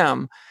to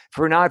them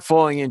for not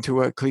falling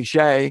into a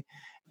cliche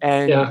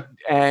and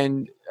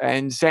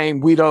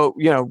saying, we don't,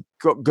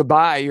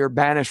 goodbye, you're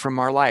banished from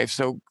our life.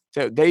 So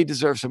they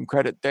deserve some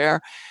credit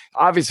there.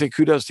 Obviously,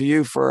 kudos to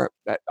you for,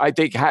 I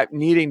think,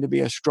 needing to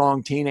be a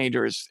strong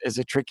teenager is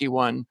a tricky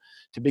one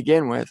to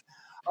begin with.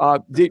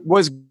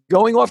 Was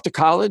going off to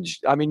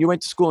college, I mean, you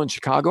went to school in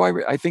Chicago,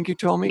 I think you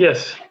told me?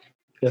 Yes.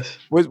 Yes.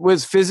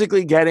 Was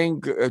physically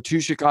getting to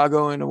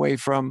Chicago and away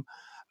from,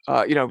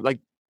 like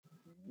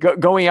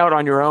going out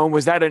on your own,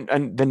 was that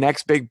the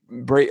next big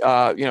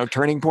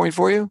turning point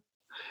for you?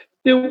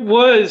 It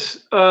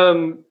was.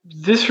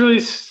 This really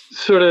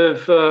sort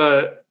of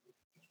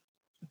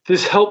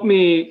this helped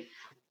me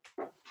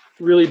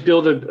really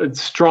build a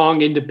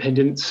strong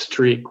independent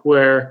streak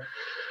where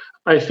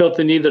I felt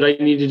the need that I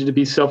needed to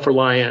be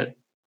self-reliant.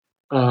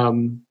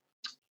 And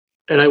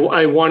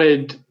I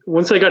wanted,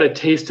 once I got a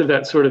taste of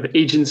that sort of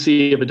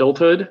agency of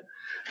adulthood,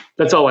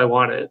 that's all I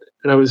wanted.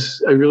 And I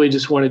really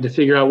just wanted to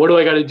figure out, what do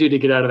I got to do to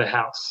get out of the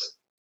house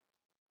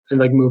and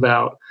like move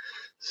out?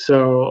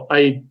 So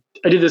I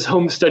did this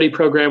home study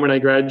program when I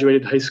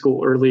graduated high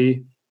school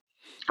early.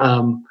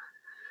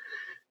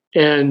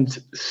 And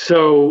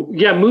so,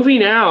 yeah,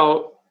 moving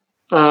out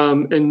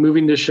and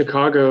moving to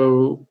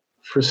Chicago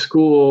for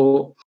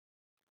school,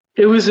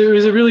 it was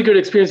a really good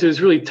experience. It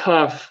was really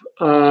tough.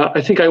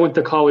 I think I went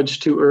to college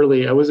too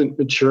early. I wasn't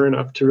mature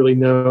enough to really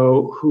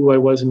know who I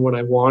was and what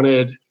I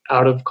wanted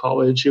out of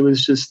college. It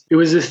was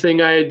this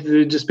thing I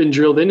had just been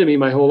drilled into me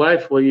my whole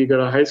life. Well, you go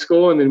to high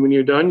school, and then when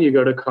you're done, you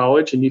go to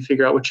college and you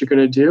figure out what you're going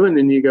to do, and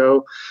then you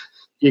go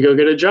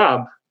get a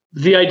job.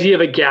 The idea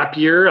of a gap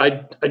year, I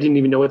didn't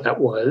even know what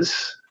that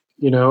was,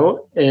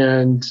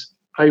 and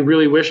I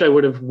really wish I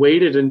would have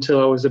waited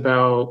until I was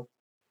about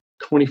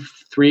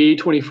 23,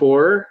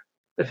 24,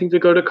 I think, to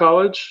go to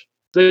college.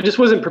 I just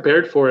wasn't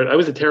prepared for it. I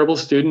was a terrible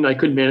student. I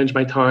couldn't manage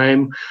my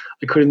time.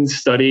 I couldn't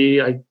study.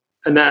 And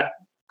that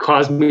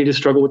caused me to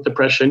struggle with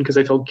depression because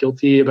I felt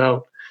guilty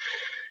about,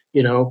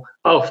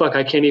 oh fuck,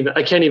 I can't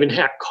even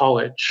hack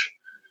college.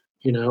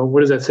 What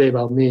does that say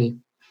about me?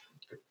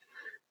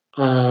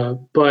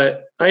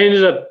 But I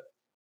ended up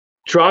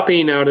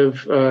dropping out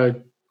of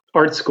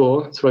art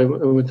school. So I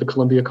went to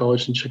Columbia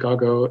College in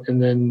Chicago,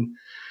 and then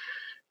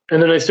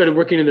I started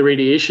working in the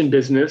radiation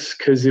business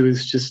because it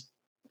was just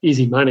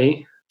easy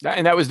money.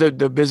 And that was the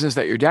business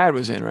that your dad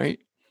was in, right?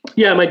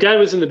 Yeah, my dad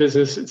was in the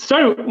business. It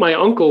started with my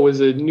uncle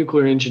was a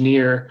nuclear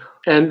engineer,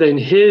 and then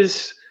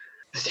his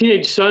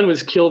teenage son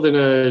was killed in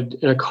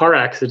a car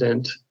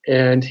accident,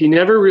 and he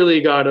never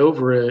really got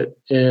over it.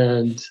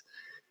 And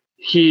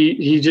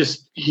he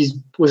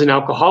was an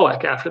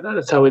alcoholic after that.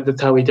 That's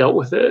how he dealt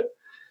with it.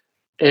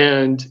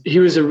 And he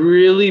was a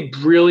really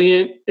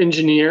brilliant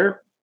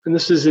engineer, and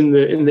this is in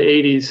the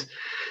 80s.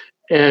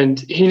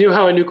 And he knew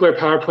how a nuclear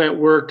power plant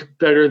worked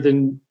better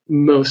than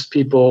most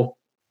people.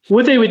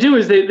 What they would do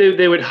is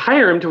they would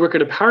hire him to work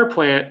at a power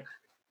plant,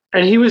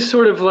 and he was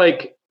sort of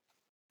like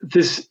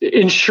this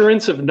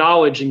insurance of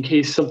knowledge in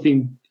case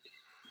something,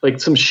 like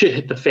some shit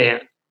hit the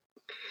fan.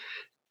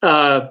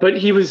 But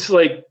he was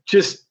like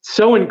just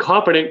so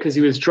incompetent because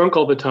he was drunk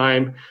all the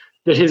time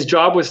that his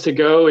job was to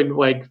go and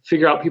like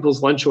figure out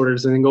people's lunch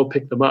orders and then go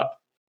pick them up.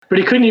 But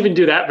he couldn't even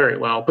do that very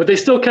well. But they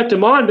still kept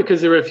him on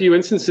because there were a few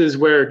instances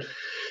where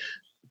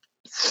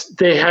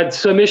they had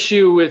some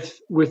issue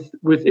with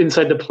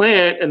inside the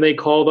plant, and they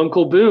called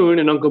Uncle Boone,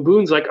 and Uncle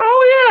Boone's like,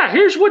 "Oh yeah,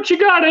 here's what you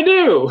got to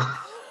do."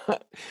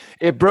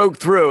 It broke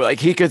through.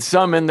 Like he could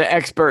summon the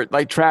expert,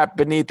 like trapped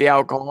beneath the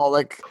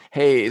alcoholic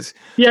haze.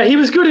 Yeah, he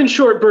was good in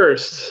short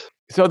bursts.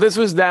 So this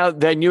was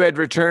then you had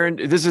returned.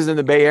 This is in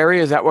the Bay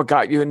Area. Is that what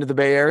got you into the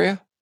Bay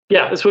Area?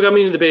 Yeah, that's what got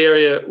me into the Bay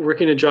Area,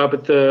 working a job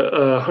at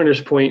the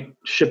Hunters Point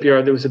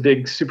shipyard. There was a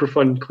big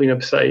Superfund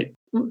cleanup site.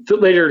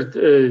 Later,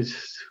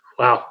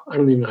 wow, I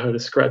don't even know how to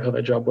describe how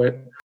that job went.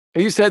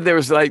 You said there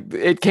was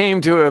it came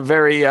to a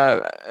very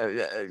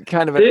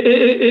kind of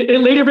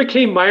It later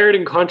became mired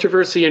in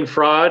controversy and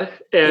fraud,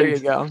 and there you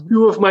go.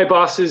 2 of my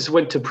bosses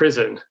went to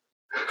prison.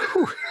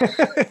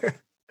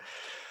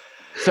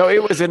 So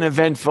it was an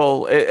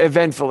eventful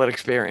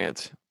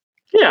experience.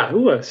 Yeah, it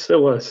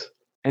was.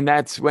 And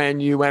that's when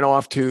you went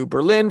off to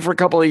Berlin for a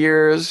couple of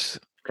years,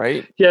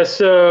 right? Yeah.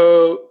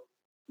 So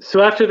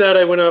after that,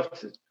 I went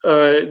off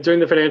during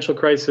the financial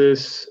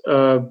crisis.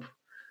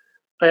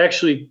 I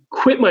actually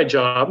quit my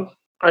job.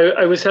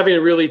 I was having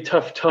a really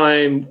tough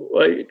time.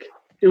 Like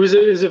it was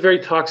a very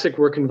toxic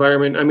work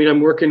environment. I mean,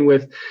 I'm working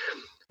with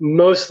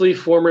mostly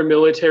former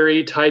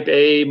military type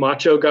A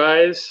macho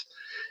guys,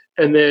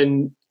 and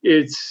then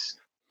it's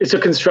a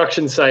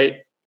construction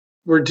site.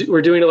 We're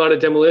doing a lot of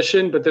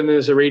demolition, but then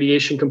there's a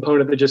radiation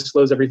component that just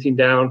slows everything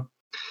down.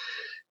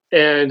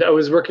 And I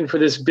was working for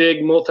this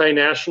big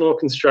multinational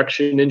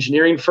construction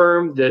engineering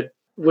firm that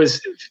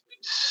was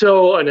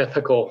so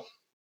unethical.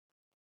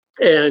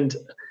 And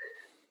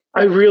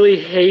I really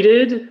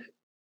hated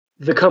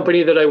the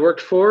company that I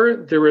worked for.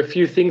 There were a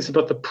few things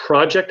about the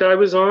project I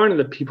was on and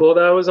the people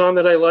that I was on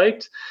that I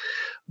liked,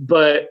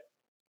 but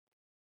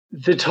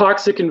the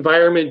toxic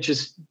environment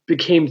just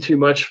became too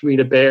much for me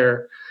to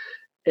bear.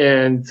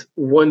 And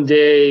one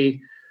day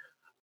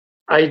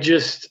I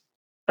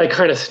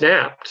kind of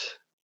snapped,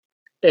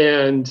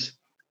 and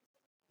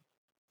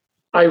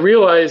I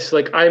realized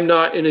like I'm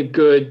not in a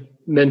good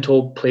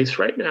mental place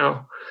right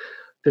now.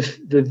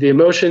 The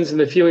emotions and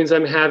the feelings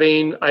I'm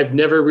having, I've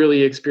never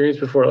really experienced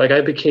before. Like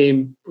I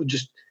became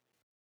just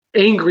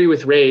angry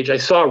with rage. I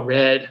saw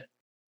red.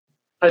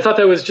 I thought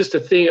that was just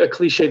a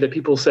cliche that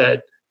people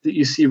said. that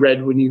you see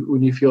red when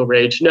you feel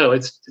rage. No,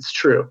 it's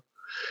true.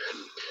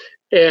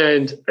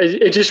 And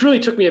it just really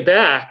took me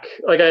aback.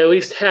 Like I at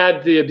least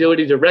had the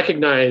ability to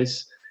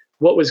recognize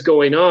what was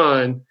going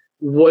on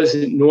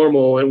wasn't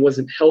normal and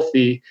wasn't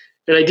healthy,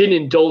 and I didn't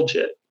indulge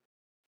it.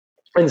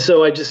 And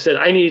so I just said,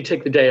 I need to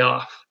take the day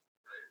off.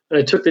 And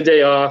I took the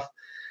day off,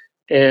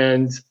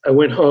 and I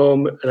went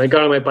home, and I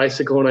got on my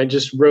bicycle, and I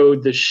just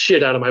rode the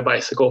shit out of my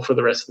bicycle for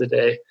the rest of the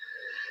day.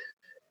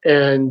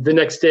 And the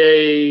next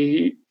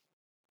day,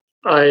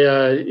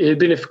 it had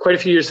been quite a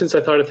few years since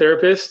I thought a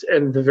therapist.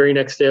 And the very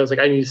next day, I was like,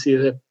 I need to see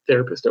a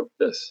therapist over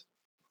this.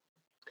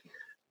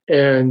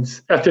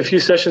 And after a few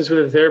sessions with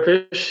a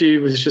therapist, she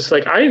was just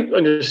like, I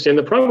understand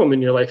the problem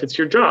in your life. It's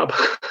your job.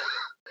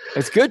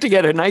 It's good to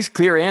get a nice,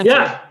 clear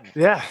answer.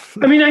 Yeah.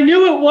 I mean, I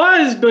knew it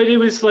was, but it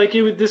was like,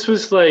 this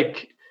was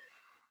like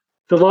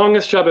the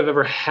longest job I've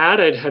ever had.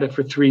 I'd had it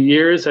for 3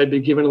 years. I'd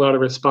been given a lot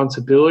of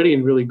responsibility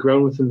and really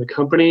grown within the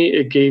company.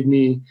 It gave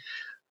me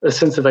a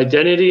sense of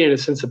identity and a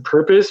sense of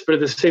purpose, but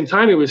at the same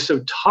time, it was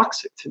so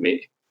toxic to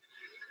me.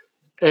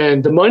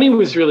 And the money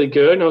was really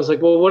good. And I was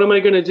like, well, what am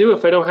I going to do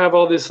if I don't have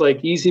all this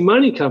like easy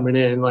money coming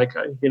in? Like,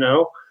 I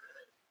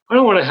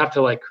don't want to have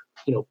to like,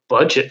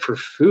 budget for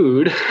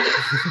food.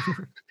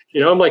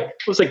 I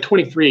was like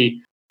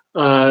 23.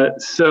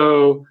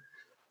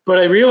 But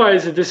I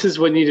realized that this is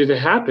what needed to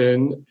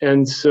happen.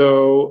 And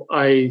so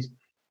I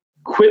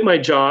quit my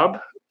job,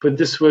 but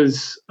this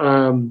was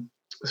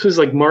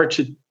like March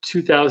of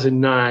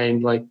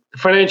 2009. Like the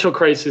financial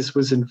crisis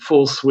was in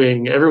full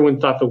swing. Everyone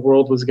thought the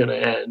world was going to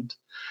end.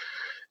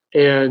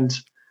 And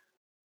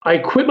I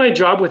quit my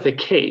job with a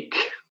cake.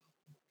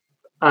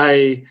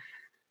 I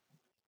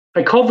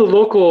called the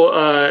local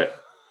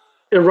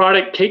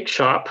erotic cake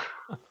shop.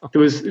 It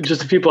was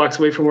just a few blocks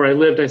away from where I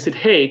lived. I said,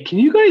 hey, can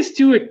you guys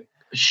do a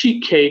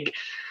sheet cake,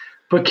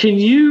 but can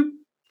you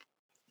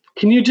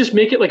just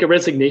make it like a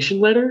resignation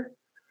letter?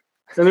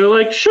 And they're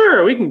like,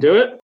 sure, we can do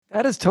it.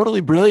 That is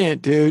totally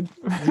brilliant, dude.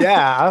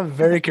 Yeah, I'm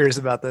very curious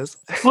about this.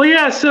 Well,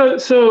 yeah.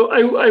 So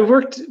I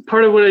worked.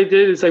 Part of what I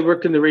did is I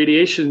worked in the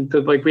radiation.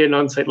 We had an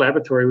on-site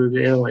laboratory where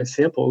we analyzed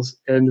samples,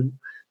 and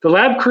the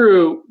lab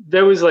crew,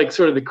 that was like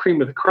sort of the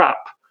cream of the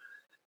crop,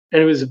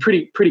 and it was a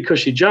pretty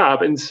cushy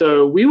job. And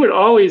so we would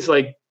always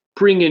like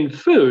bring in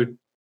food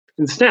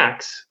and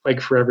snacks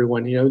like for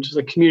everyone, just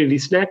a community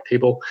snack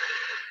table.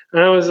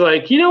 And I was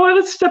like, you know what?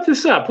 Let's step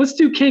this up. Let's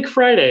do Cake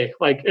Friday.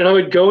 And I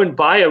would go and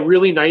buy a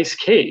really nice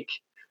cake.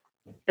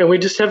 And we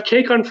just have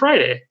cake on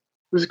Friday.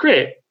 It was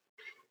great.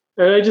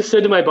 And I just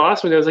said to my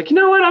boss one day, I was like, you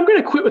know what? I'm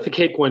going to quit with the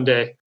cake one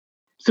day.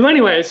 So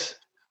anyways,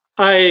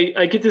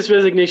 I get this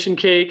resignation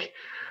cake.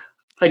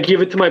 I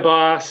give it to my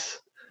boss.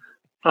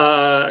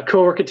 A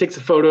coworker takes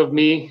a photo of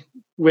me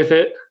with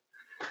it.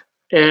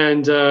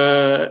 And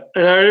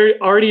I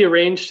already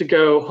arranged to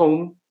go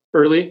home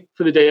early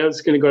for the day. I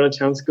was going to go out of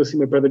town to go see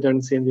my brother down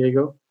in San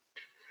Diego.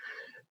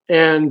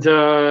 And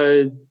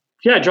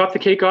I dropped the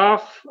cake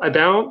off. I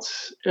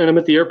bounce, and I'm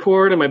at the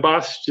airport, and my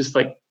boss just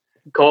like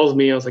calls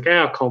me. I was like,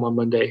 I'll call him on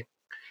Monday.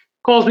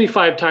 Calls me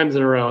 5 times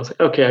in a row. I was like,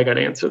 okay, I got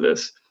to answer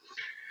this.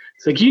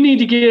 It's like, you need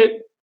to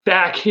get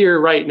back here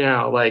right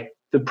now. Like,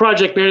 the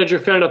project manager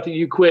found out that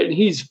you quit, and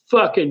he's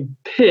fucking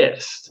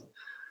pissed.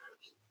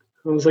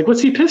 I was like,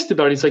 what's he pissed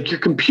about? He's like, your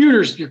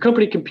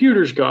company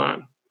computer's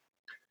gone. I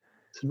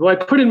said, well, I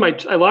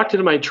locked it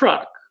in my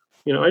truck.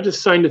 I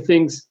just signed a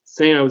thing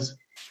saying I was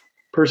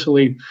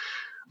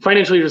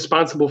financially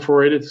responsible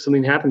for it if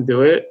something happened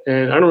to it.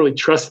 And I don't really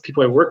trust the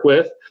people I work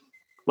with.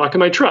 Lock in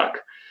my truck.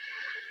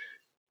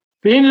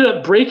 They ended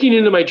up breaking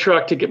into my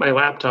truck to get my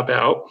laptop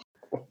out.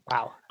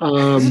 Wow.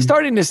 This is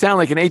starting to sound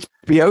like an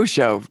HBO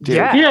show, dude.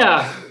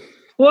 Yeah.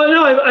 Well,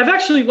 no, I've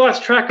actually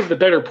lost track of the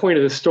better point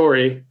of the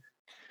story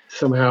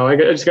somehow. I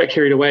just got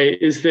carried away.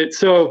 Is that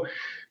so?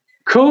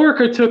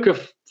 Coworker took a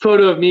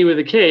photo of me with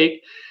a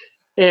cake,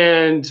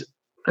 and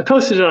I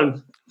posted it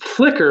on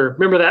Flickr.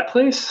 Remember that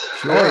place?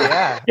 Sure,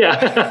 yeah.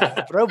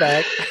 Yeah.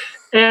 Throwback.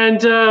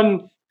 And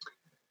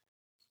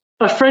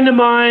a friend of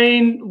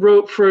mine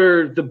wrote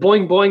for the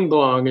Boing Boing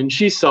blog, and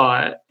she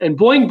saw it. And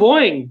Boing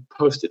Boing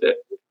posted it.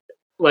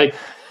 Like,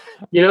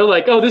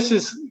 oh, this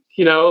is,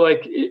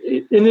 like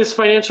in this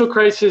financial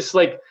crisis,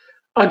 like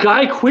a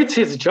guy quits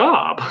his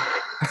job.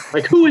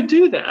 Like, who would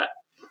do that?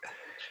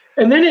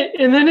 And then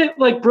it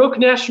like broke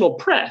national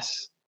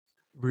press.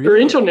 Really? Or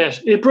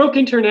international. It broke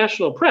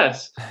international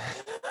press.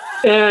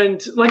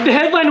 And like the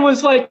headline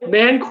was like,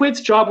 man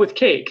quits job with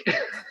cake.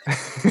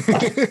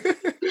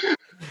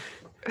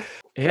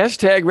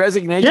 Hashtag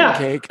resignation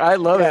cake. I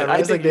love it.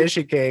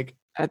 Resignation cake.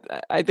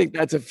 I think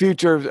that's a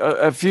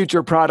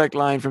future product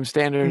line from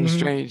Standard and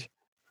Strange.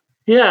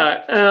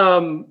 Yeah.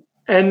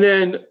 And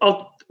then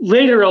I'll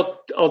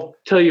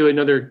tell you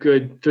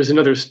there's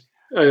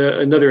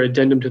another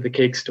addendum to the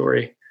cake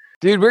story.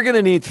 Dude, we're going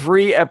to need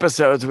 3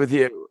 episodes with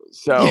you.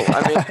 So,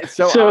 I mean, it's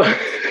so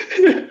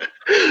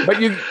but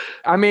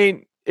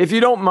if you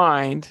don't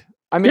mind,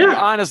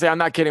 honestly, I'm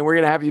not kidding. We're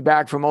going to have you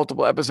back for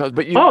multiple episodes,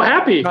 but I'm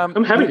happy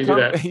to do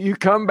that. You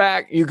come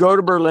back, you go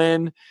to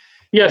Berlin,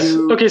 Yes.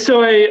 Okay.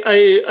 So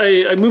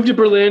I moved to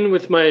Berlin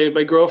with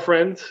my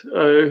girlfriend,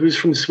 who's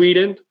from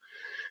Sweden,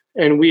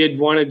 and we had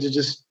wanted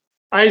to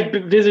I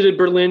visited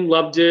Berlin,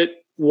 loved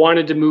it,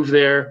 wanted to move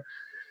there,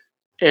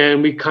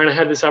 and we kind of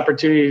had this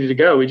opportunity to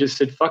go. We just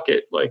said, "Fuck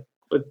it!"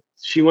 But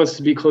she wants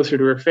to be closer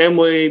to her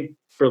family.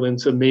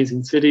 Berlin's an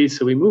amazing city,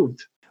 so we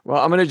moved.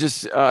 Well, I'm going to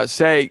just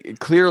say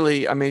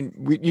clearly. I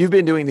mean, you've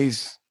been doing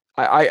these.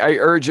 I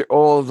urge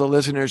all of the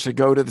listeners to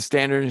go to the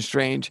Standard and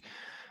Strange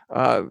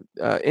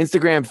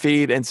Instagram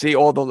feed and see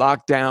all the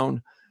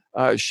lockdown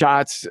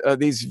shots.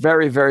 These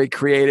very, very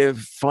creative,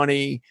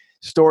 funny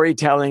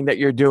storytelling that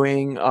you're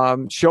doing,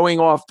 showing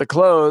off the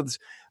clothes,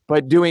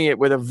 but doing it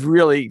with a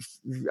really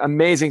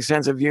amazing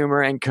sense of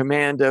humor and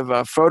command of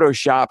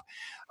Photoshop.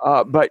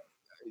 But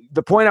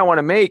the point I want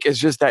to make is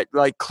just that,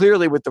 like,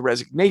 clearly with the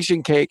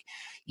resignation cake,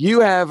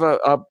 you have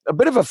a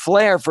bit of a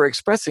flair for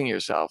expressing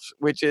yourself,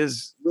 which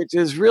is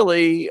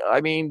really,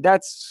 I mean,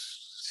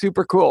 that's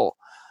super cool.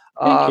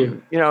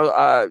 Thank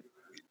you.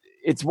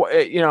 It's,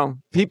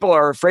 people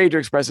are afraid to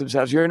express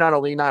themselves. You're not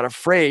only not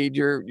afraid,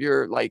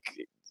 you're like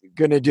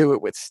going to do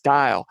it with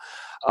style.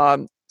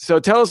 So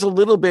tell us a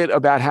little bit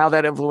about how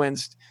that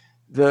influenced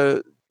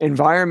the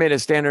environment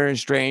at Standard and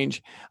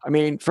Strange. I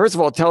mean, first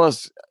of all, tell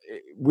us,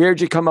 where'd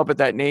you come up with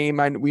that name?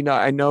 I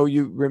know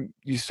you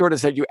sort of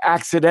said you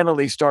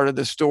accidentally started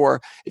the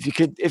store. If you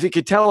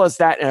could tell us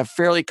that in a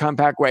fairly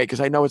compact way, because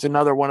I know it's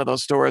another one of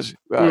those stories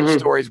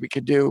we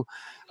could do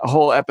a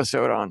whole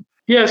episode on.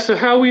 Yeah. So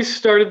how we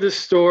started the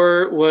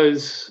store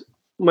was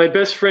my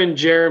best friend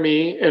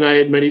Jeremy and I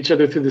had met each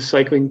other through the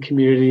cycling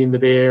community in the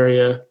Bay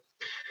Area,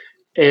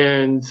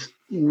 and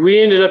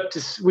we ended up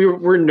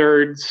we're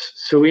nerds,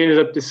 so we ended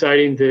up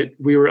deciding that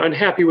we were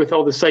unhappy with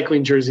all the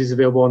cycling jerseys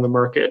available on the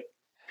market.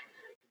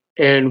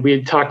 And we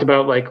had talked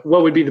about, like,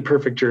 what would be the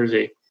perfect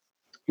jersey?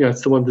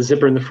 It's the one with the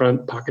zipper in the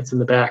front, pockets in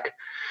the back.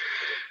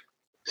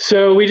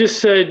 So we just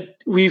said,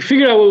 we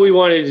figured out what we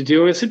wanted to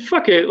do, and I said,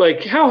 fuck it.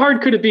 Like, how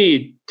hard could it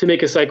be to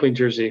make a cycling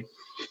jersey?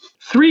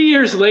 3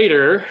 years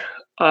later,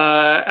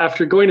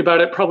 after going about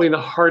it probably in the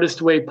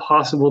hardest way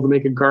possible to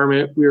make a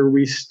garment, where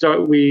we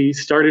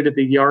started at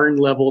the yarn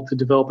level to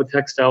develop a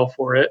textile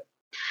for it.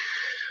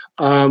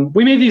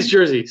 We made these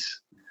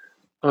jerseys.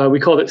 We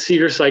called it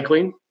Cedar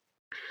Cycling.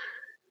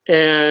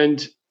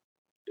 And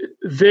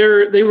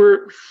they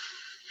were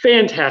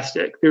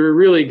fantastic. They were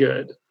really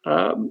good.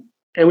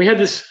 And we had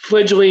this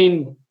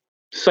fledgling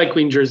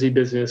cycling jersey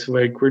business,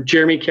 like, where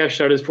Jeremy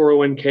cashed out his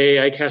 401k.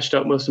 I cashed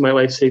out most of my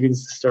life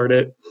savings to start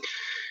it.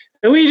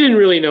 And we didn't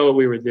really know what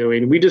we were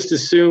doing. We just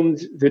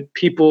assumed that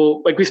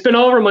people, like, we spent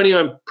all of our money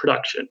on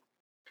production.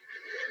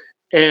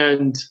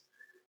 And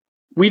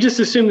we just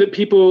assumed that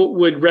people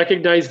would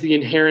recognize the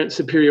inherent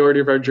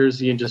superiority of our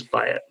jersey and just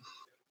buy it.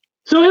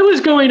 So it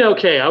was going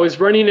okay. I was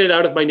running it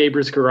out of my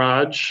neighbor's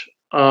garage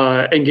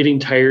and getting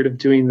tired of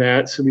doing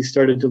that. So we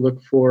started to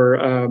look for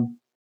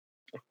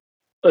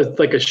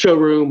a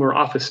showroom or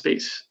office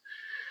space.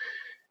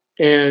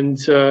 And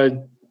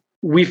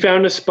we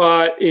found a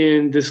spot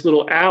in this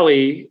little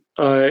alley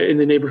in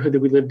the neighborhood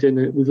that we lived in.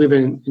 We live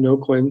in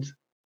Oakland,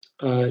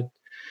 where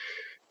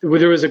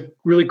there was a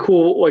really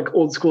cool, like,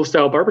 old school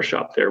style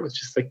barbershop there with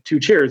just like 2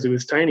 chairs. It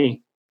was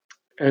tiny.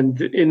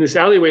 And in this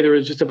alleyway, there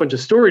was just a bunch of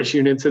storage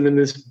units and then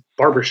this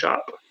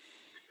barbershop.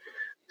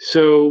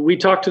 So we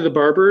talked to the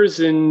barbers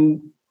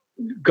and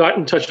got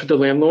in touch with the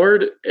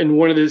landlord, and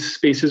one of the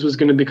spaces was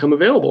going to become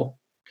available.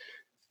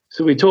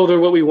 So we told her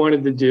what we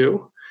wanted to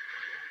do,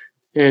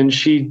 and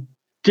she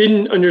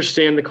didn't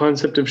understand the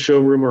concept of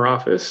showroom or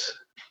office.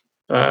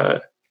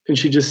 And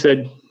she just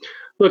said,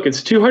 look,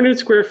 it's 200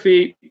 square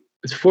feet.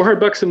 It's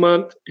 $400 a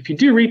month. If you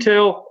do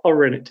retail, I'll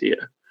rent it to you.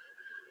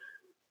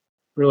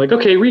 We're like,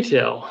 okay,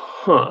 retail.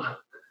 Huh.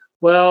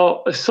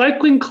 Well, a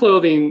cycling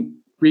clothing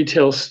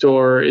retail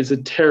store is a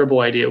terrible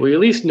idea. We at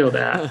least know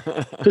that,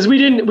 because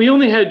we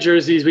only had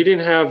jerseys. We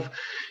didn't have,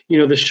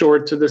 the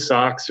shorts or the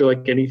socks or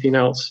like anything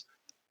else.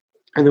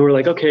 And then we're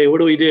like, okay, what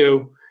do we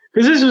do?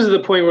 Because this was the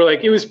point where,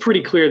 like, it was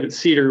pretty clear that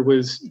Cedar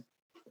was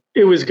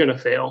going to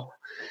fail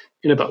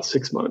in about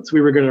 6 months.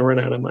 We were going to run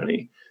out of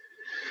money.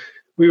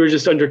 We were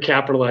just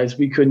undercapitalized.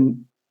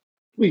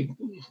 We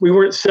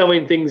weren't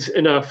selling things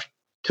enough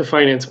to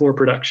finance more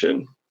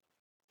production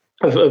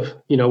of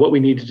what we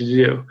needed to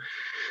do.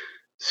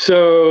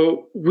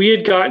 So we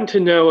had gotten to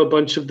know a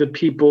bunch of the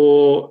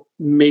people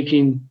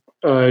making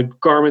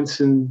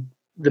garments in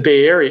the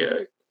Bay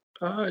Area,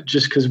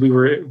 just because we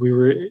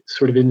were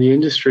sort of in the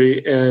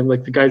industry, and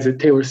like the guys at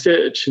Taylor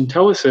Stitch and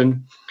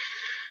Tellison.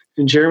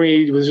 And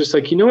Jeremy was just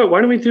like, you know what? Why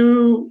don't we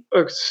do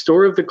a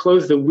store of the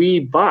clothes that we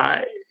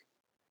buy?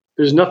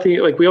 There's nothing,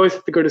 like, we always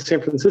have to go to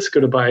San Francisco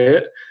to buy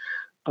it.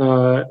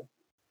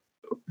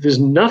 There's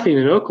nothing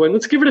in Oakland.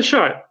 Let's give it a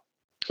shot.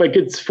 Like,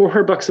 it's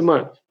 $400 a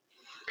month.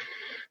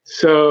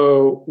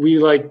 So we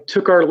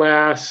took our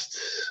last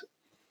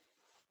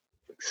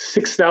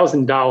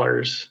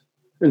 $6,000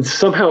 and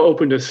somehow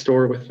opened a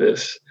store with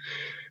this.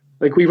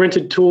 Like, we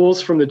rented tools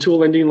from the tool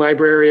lending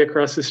library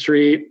across the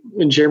street,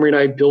 and Jeremy and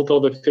I built all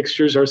the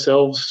fixtures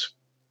ourselves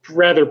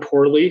rather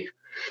poorly.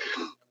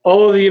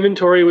 all of the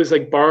inventory was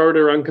like borrowed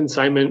or on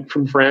consignment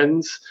from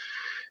friends.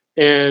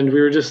 And we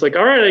were just like,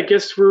 all right, I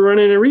guess we're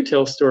running a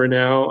retail store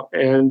now.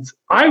 And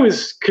I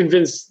was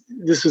convinced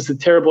this was a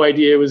terrible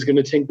idea. It was going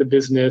to tank the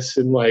business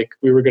and like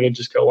we were going to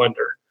just go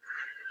under,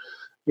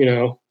 you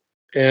know.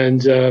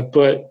 And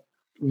but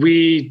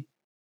we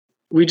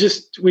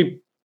just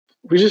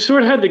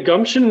sort of had the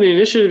gumption and the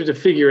initiative to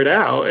figure it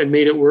out and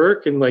made it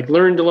work and like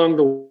learned along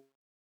the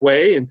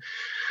way. And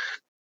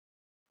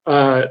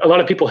a lot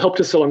of people helped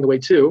us along the way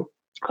too.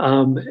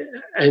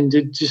 And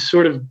it just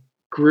sort of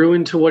grew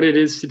into what it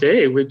is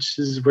today, which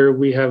is where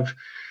we have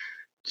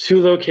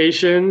 2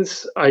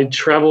 locations. I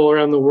travel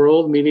around the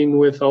world meeting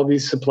with all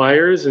these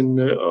suppliers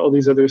and all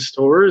these other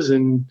stores,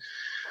 and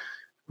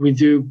we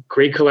do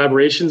great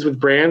collaborations with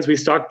brands. We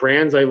stock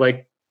brands I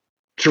like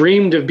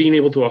dreamed of being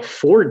able to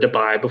afford to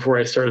buy before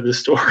I started this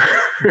store.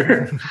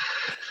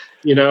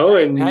 You know,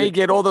 and now you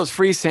get all those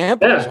free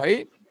samples,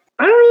 right?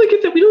 I don't really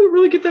get that. We don't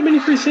really get that many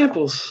free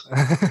samples.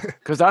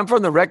 Because I'm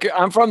from the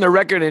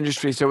record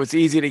industry, so it's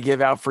easy to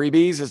give out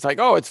freebies. It's like,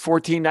 oh, it's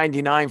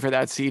 $14.99 for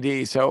that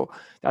CD. So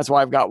that's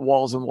why I've got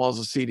walls and walls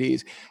of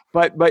CDs.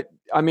 But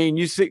I mean,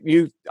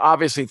 you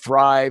obviously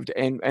thrived,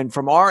 and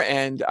from our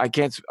end, I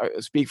can't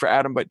speak for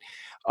Adam, but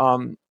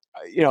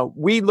you know,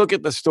 we look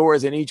at the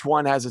stores and each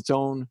one has its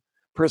own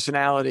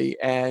personality,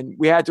 and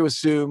we had to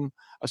assume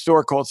a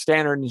store called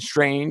Standard and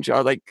Strange.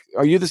 Are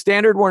you the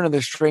standard one or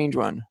the strange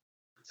one?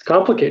 It's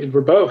complicated.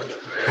 We're both.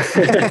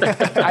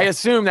 I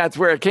assume that's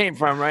where it came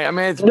from, right? I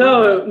mean, it's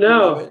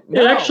no.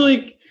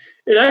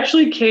 It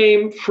actually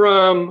came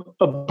from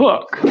a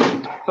book.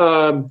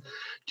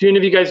 Do any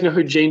of you guys know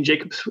who Jane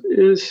Jacobs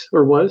is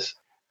or was?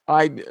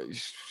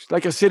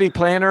 Like a city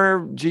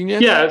planner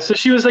genius? Yeah, so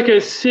she was like a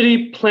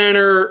city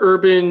planner,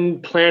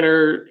 urban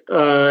planner,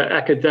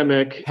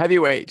 academic.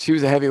 Heavyweight. She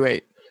was a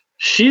heavyweight.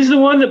 She's the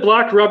one that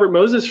blocked Robert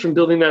Moses from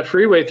building that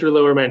freeway through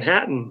Lower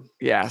Manhattan.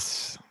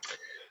 Yes.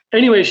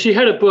 Anyway, she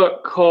had a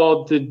book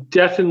called The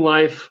Death and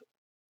Life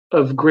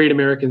of Great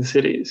American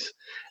Cities.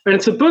 And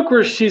it's a book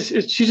where she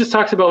just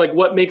talks about like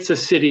what makes a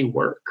city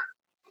work.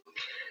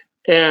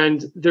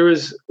 And there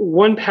was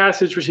one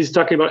passage where she's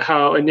talking about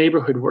how a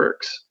neighborhood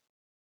works.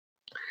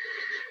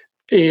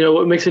 You know,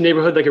 what makes a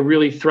neighborhood like a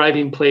really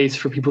thriving place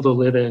for people to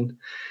live in.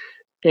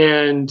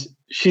 And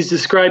she's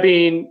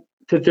describing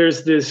that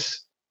there's this,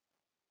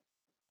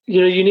 you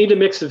know, you need a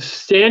mix of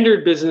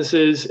standard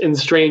businesses and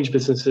strange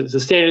businesses. The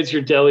standards,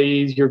 your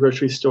delis, your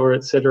grocery store,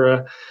 et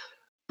cetera.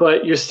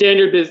 But your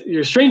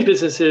strange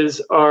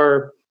businesses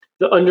are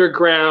the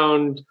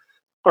underground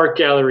art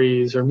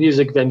galleries or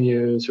music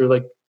venues or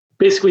like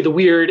basically the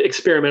weird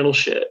experimental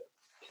shit,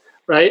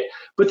 right?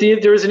 But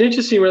there was an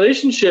interesting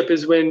relationship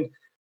is when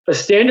a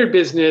standard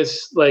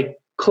business like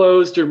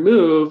closed or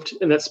moved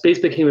and that space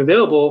became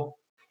available,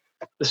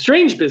 a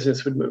strange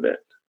business would move in.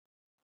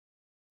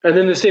 And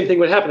then the same thing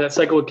would happen. That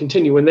cycle would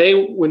continue when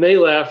they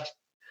left.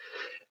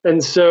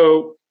 And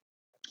so,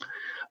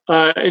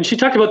 and she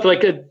talked about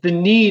like the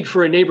need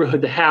for a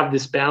neighborhood to have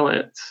this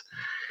balance.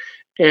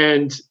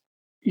 And,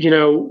 you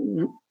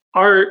know,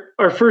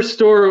 our first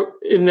store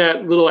in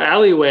that little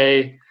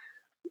alleyway,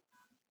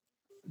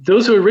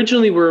 those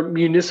originally were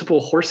municipal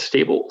horse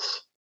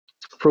stables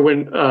for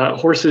when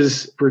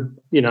horses were,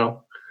 you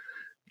know,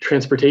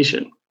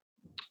 transportation.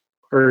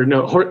 Or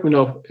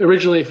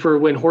originally for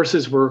when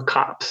horses were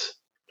cops.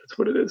 That's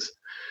what it is.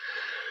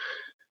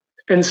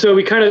 And so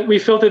we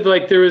felt that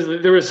like there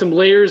was some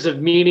layers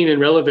of meaning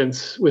and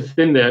relevance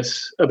within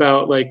this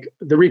about like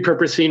the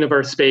repurposing of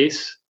our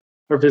space,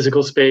 our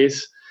physical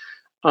space.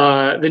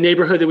 The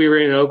neighborhood that we were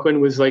in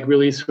Oakland was like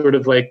really sort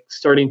of like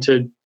starting to,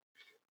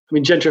 I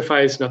mean,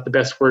 gentrify is not the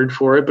best word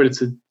for it, but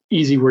it's an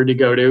easy word to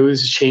go to. It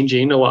was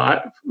changing a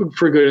lot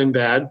for good and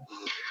bad.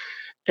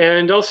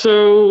 And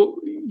also,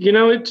 you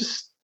know, it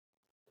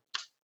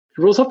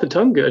rolls off the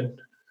tongue good.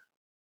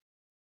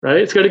 Right,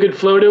 it's got a good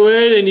flow to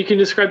it, and you can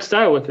describe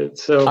style with it.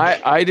 So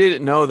I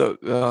didn't know the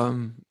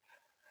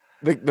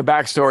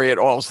backstory at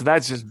all, so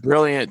that's just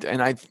brilliant. And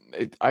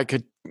I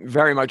could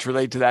very much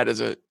relate to that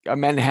as a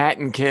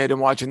Manhattan kid and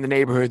watching the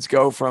neighborhoods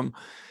go from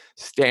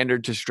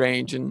standard to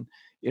strange. And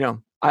you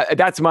know,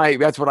 that's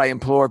what I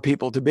implore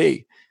people to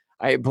be.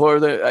 I implore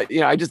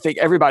I just think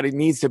everybody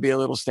needs to be a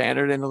little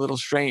standard and a little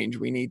strange.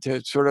 We need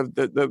to sort of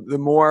the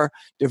more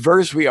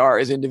diverse we are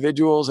as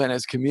individuals and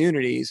as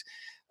communities.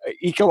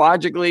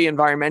 Ecologically,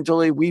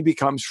 environmentally, we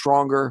become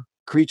stronger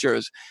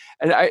creatures.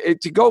 And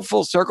to go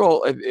full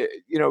circle,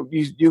 you know,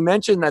 you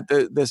mentioned that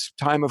this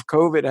time of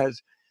COVID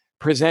has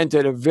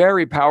presented a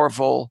very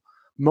powerful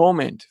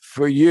moment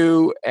for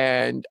you,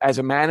 and as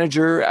a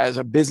manager, as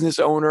a business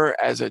owner,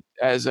 as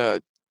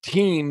a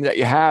team that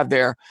you have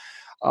there.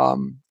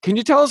 Can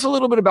you tell us a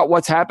little bit about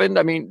what's happened?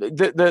 I mean,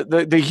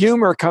 the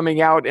humor coming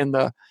out in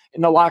the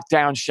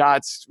lockdown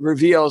shots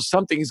reveals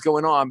something's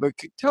going on, but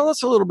tell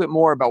us a little bit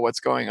more about what's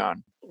going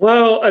on.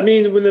 Well, I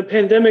mean, when the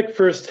pandemic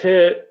first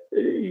hit,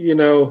 you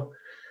know,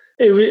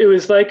 it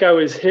was like I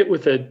was hit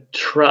with a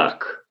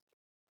truck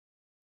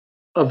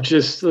of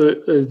just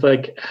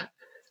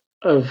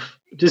of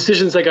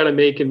decisions I got to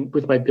make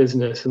with my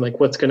business and like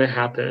what's going to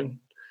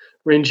happen.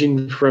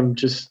 ranging from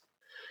just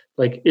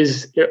like,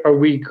 are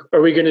we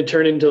going to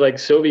turn into like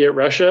Soviet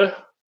Russia?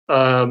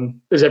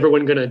 Is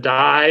everyone going to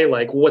die?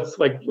 Like,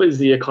 is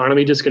the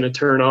economy just going to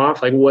turn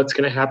off? Like, what's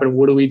going to happen?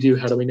 What do we do?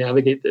 How do we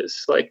navigate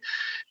this? Like,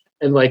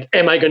 and like,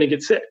 am I going to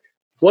get sick?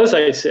 Was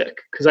I sick?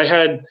 Because I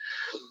had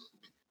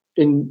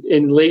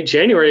in late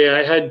January,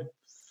 I had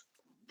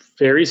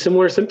very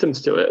similar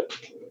symptoms to it.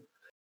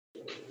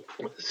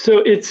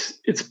 So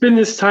it's been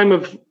this time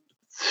of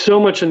so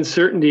much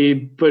uncertainty,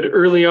 but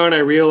early on I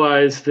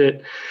realized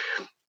that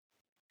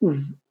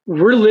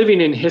we're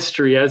living in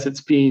history as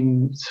it's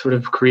being sort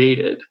of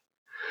created.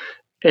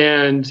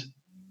 And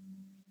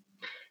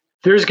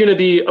there's going to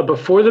be a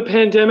before the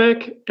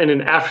pandemic and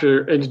an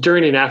after, and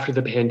during and after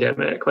the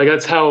pandemic. Like,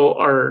 that's how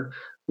our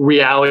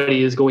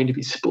reality is going to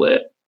be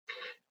split.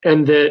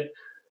 And that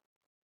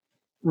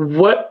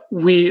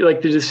the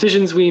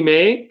decisions we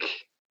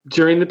make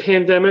during the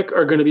pandemic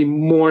are going to be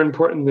more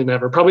important than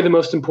ever, probably the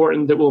most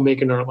important that we'll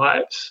make in our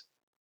lives.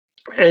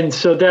 And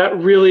so that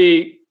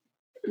really,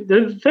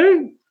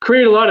 that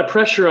created a lot of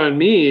pressure on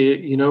me,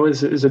 you know,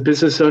 as a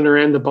business owner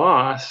and the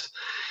boss.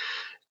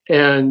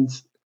 And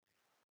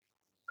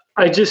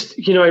I just,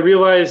 you know, I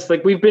realized,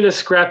 like, we've been a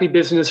scrappy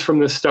business from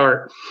the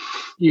start.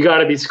 You got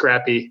to be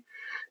scrappy.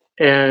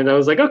 And I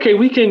was like, okay,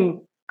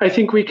 I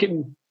think we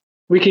can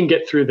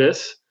get through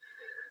this.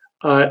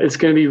 It's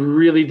going to be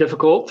really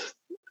difficult.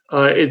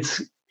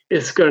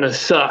 It's going to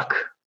suck.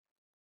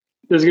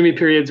 There's going to be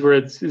periods where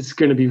it's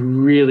going to be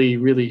really,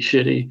 really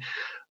shitty.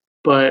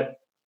 But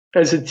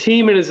as a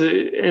team and as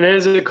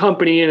a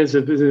company and as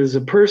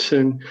a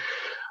person,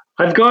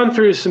 I've gone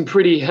through some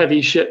pretty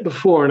heavy shit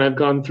before, and I've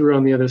gone through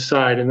on the other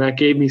side, and that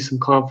gave me some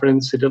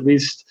confidence that at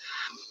least,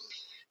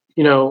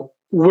 you know,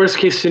 worst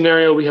case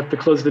scenario, we have to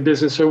close the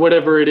business or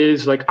whatever it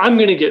is. Like, I'm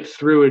going to get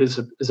through it as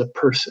a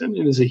person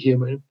and as a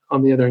human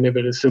on the other end of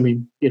it,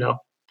 assuming, you know,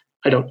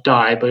 I don't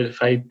die. But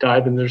if I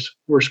die, then there's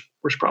worse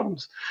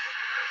problems.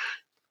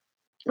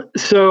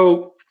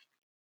 So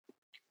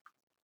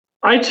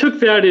I took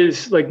that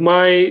as like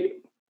my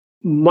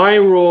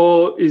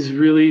role is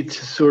really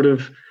to sort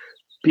of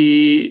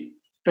be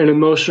an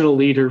emotional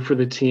leader for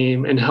the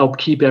team and help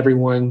keep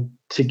everyone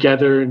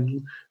together,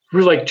 and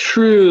really like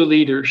true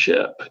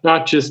leadership,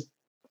 not just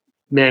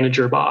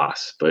manager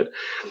boss, but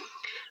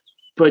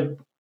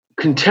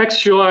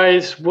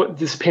contextualize what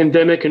this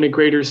pandemic in a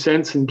greater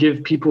sense and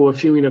give people a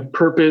feeling of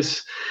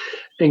purpose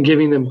and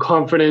giving them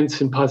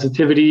confidence and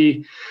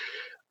positivity.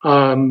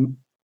 And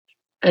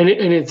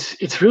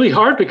it's really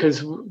hard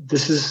because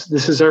this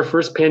is our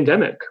first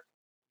pandemic,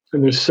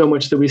 and there's so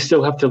much that we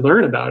still have to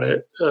learn about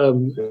it.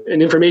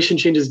 And information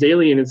changes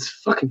daily, and it's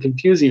fucking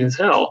confusing as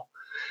hell.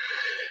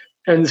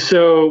 And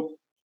so,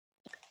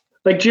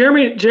 like,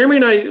 Jeremy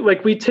and I,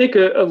 like, we take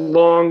a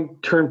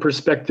long-term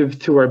perspective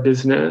to our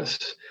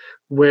business,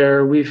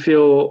 where we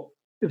feel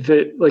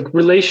that, like,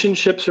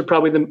 relationships are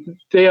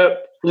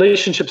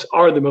relationships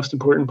are the most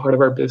important part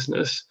of our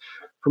business,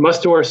 from us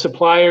to our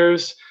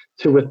suppliers,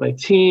 to with my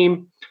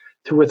team,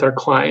 to with our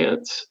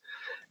clients.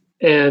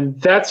 And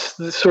that's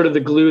sort of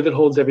the glue that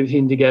holds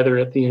everything together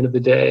at the end of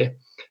the day.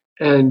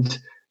 And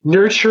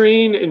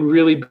nurturing and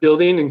really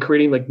building and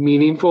creating like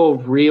meaningful,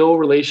 real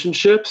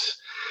relationships,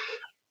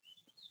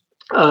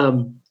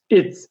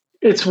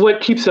 it's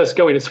what keeps us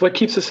going. It's what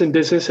keeps us in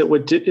business.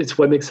 It's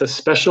what makes us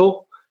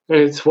special, and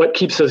it's what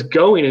keeps us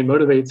going and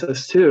motivates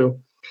us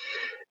too.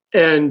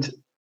 And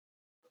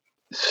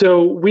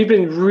so we've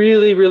been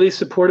really, really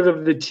supportive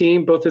of the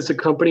team, both as a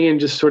company and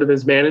just sort of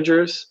as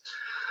managers.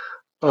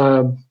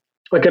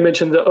 Like I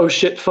mentioned, the Oh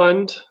Shit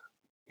Fund,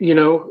 you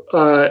know,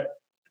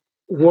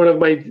 one of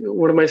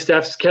my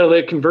staff's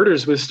catalytic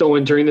converters was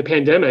stolen during the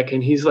pandemic.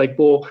 And he's like,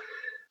 well,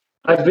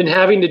 I've been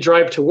having to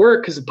drive to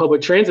work because the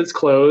public transit's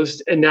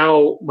closed, and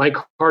now my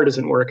car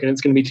doesn't work, and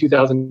it's going to be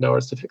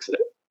 $2,000 to fix it.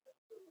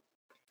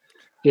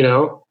 You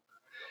know?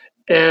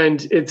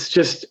 And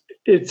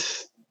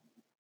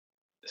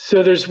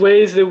so there's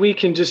ways that we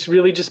can just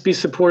really just be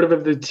supportive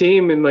of the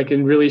team and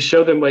really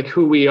show them like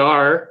who we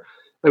are.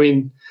 I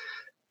mean,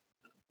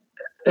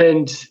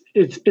 and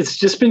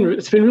it's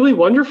been really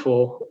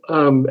wonderful.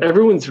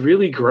 Everyone's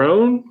really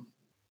grown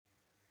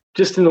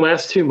just in the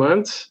last 2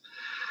 months.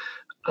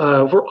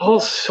 We're all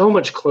so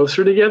much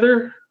closer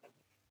together,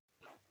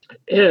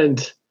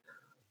 and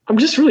I'm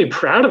just really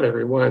proud of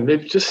everyone.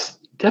 They've just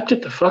stepped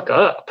it the fuck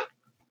up.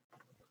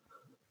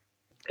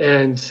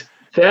 And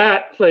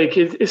that, like,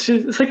 it's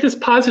like this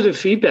positive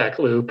feedback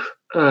loop,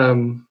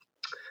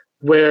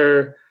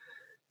 where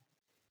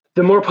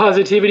the more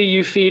positivity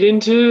you feed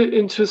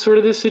into sort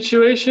of this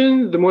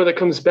situation, the more that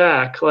comes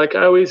back. Like,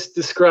 I always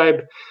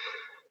describe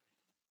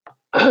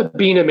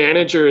being a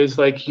manager is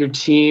like your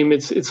team.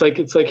 It's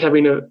like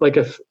having a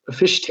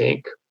fish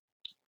tank,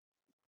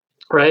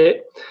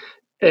 right?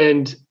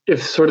 And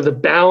if sort of the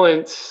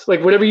balance,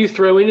 like whatever you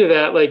throw into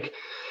that, like,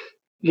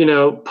 you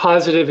know,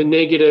 positive and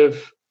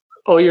negative,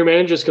 all your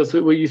managers go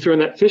through what you throw in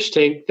that fish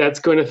tank, that's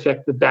going to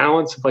affect the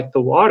balance of like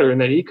the water in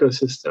that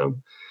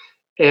ecosystem.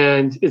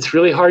 And it's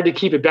really hard to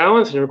keep it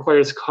balanced, and it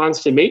requires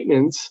constant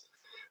maintenance.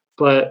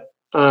 But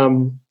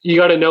You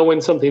got to know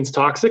when something's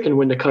toxic and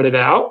when to cut it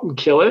out and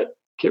kill it,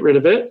 get rid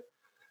of it.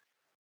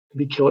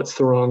 Maybe kill it's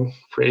the wrong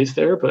phrase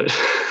there, but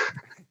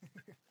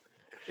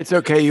it's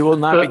okay. You will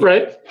not be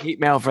right? Hate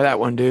mail for that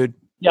one, dude.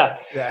 Yeah.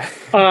 Yeah.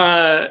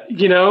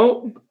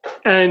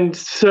 And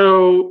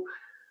so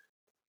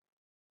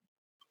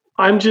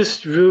I'm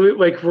just really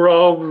like, we're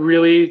all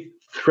really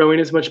throwing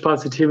as much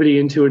positivity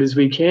into it as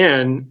we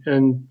can.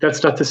 And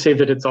that's not to say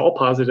that it's all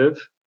positive.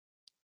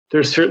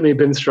 There's certainly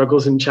been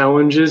struggles and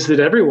challenges that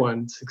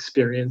everyone's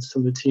experienced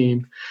on the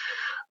team.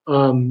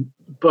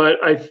 But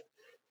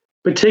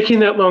taking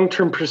that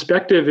long-term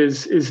perspective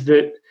is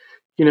that,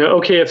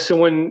 okay, if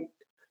someone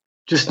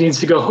just needs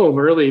to go home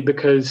early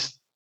because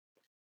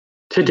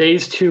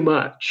today's too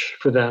much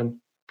for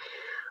them,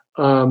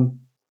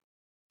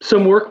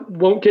 some work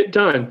won't get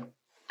done.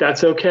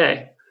 That's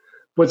okay.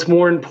 What's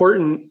more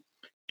important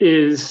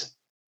is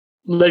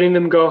letting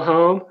them go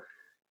home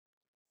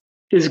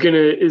is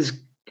gonna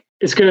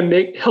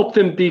help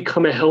them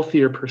become a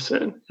healthier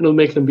person. It'll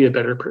make them be a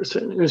better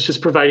person. And it's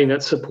just providing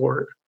that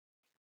support.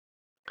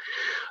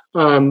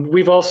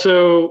 We've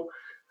also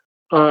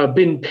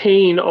been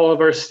paying all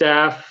of our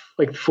staff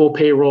like full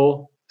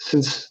payroll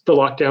since the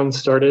lockdown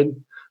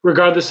started,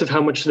 regardless of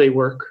how much they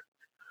work.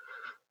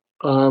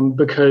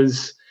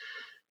 Because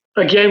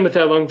again, with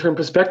that long-term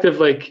perspective,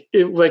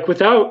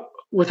 without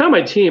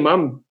my team,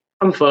 I'm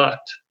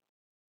fucked.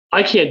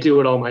 I can't do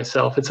it all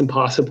myself. It's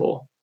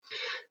impossible.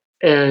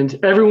 And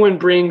everyone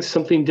brings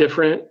something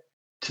different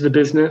to the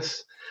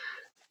business,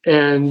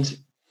 and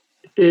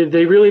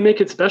they really make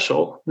it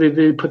special.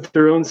 They put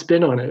their own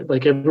spin on it.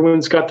 Like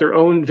everyone's got their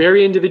own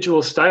very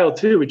individual style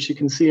too, which you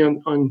can see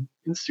on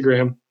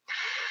Instagram.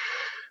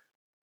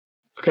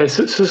 Okay,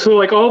 so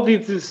like all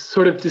these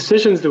sort of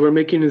decisions that we're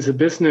making as a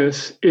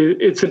business,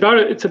 it's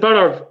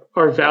about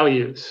our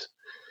values.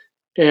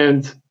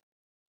 And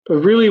a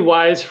really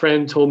wise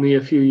friend told me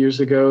a few years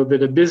ago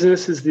that a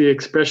business is the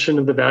expression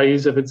of the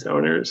values of its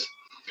owners.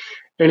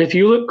 And if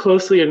you look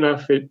closely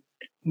enough at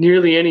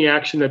nearly any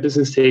action that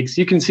business takes,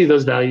 you can see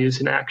those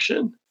values in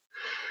action.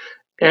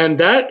 And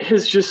that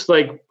has just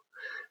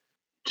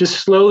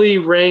slowly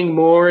rang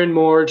more and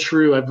more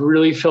true. I've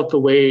really felt the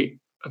weight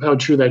of how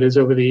true that is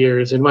over the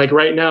years. And like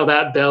right now,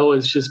 that bell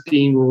is just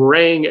being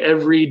rang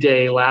every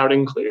day, loud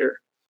and clear.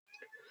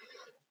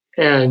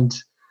 And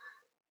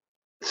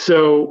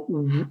so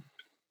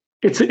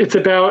it's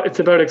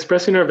about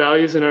expressing our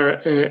values and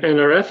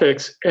our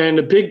ethics. And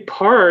a big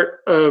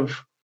part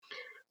of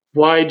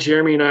why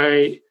Jeremy and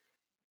I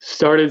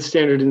started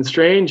Standard and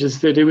Strange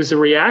is that it was a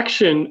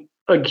reaction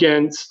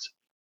against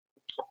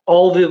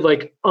all the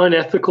like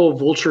unethical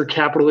vulture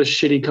capitalist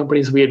shitty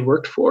companies we had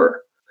worked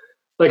for.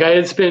 Like I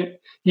had spent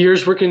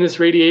years working in this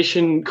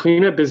radiation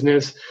cleanup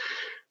business,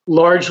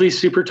 largely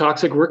super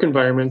toxic work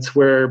environments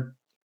where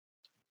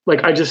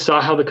like I just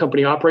saw how the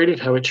company operated,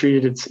 how it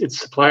treated its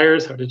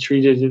suppliers, how it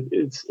treated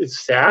its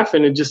staff,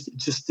 and it just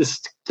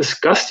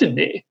disgusted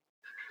me.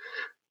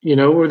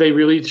 Where they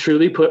really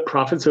truly put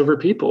profits over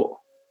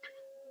people.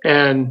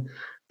 And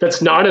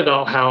that's not at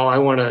all how I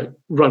want to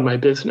run my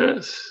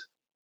business.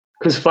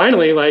 Because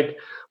finally, like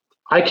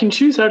I can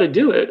choose how to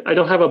do it. I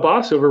don't have a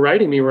boss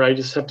overriding me where I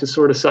just have to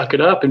sort of suck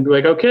it up and be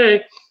like,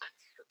 okay,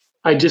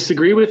 I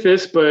disagree with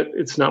this, but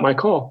it's not my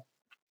call.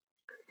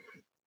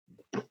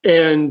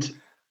 And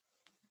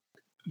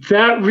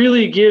that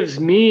really gives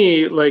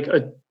me like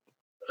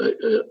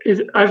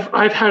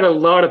I've had a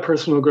lot of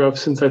personal growth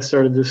since I've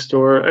started this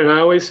store, and I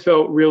always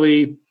felt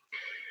really,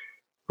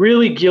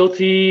 really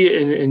guilty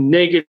and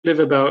negative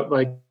about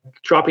like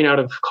dropping out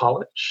of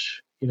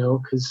college,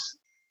 because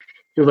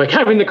like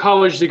having the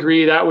college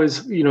degree, that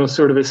was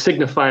sort of a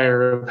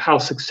signifier of how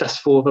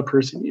successful of a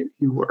person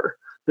you were.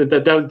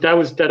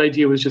 That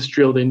idea was just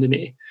drilled into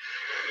me.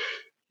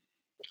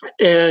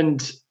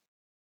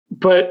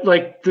 But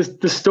like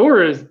the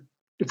store is.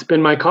 It's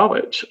been my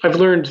college. I've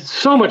learned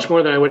so much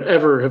more than I would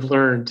ever have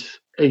learned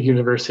at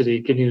university,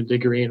 getting a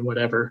degree and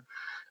whatever.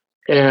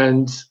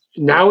 And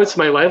now it's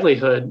my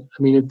livelihood.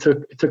 I mean, it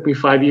took me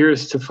 5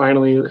 years to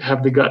finally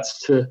have the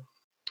guts to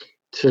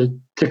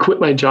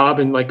quit my job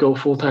and like go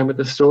full time at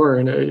the store.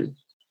 And I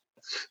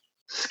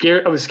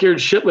was scared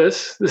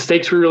shitless. The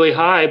stakes were really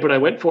high, but I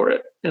went for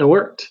it and it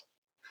worked.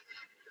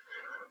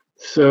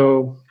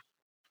 So,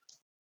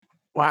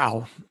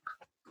 wow.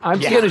 I'm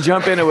just going to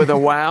jump in it with a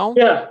wow.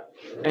 Yeah.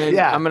 And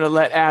I'm going to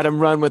let Adam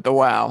run with the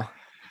wow.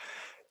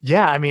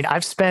 Yeah. I mean,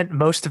 I've spent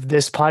most of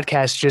this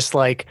podcast just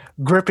like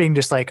gripping,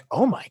 just like,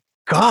 oh my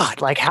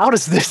God, like, how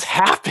does this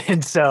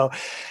happen? So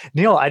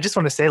Neil, I just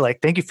want to say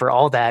like, thank you for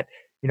all that,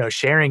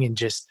 sharing and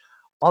just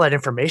all that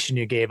information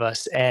you gave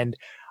us. And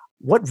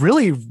what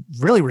really,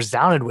 really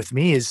resounded with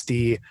me is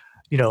the,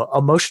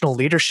 emotional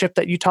leadership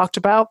that you talked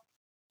about,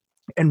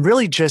 and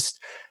really just,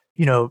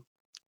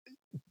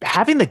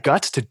 having the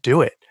guts to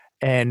do it.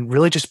 And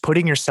really just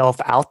putting yourself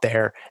out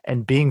there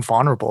and being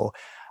vulnerable.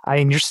 I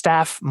mean, your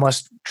staff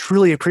must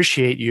truly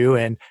appreciate you,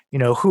 and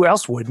who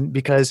else wouldn't,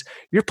 because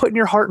you're putting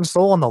your heart and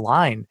soul on the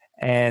line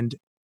and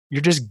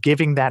you're just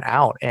giving that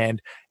out. And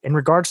in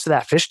regards to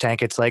that fish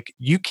tank, it's like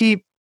you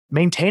keep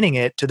maintaining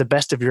it to the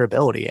best of your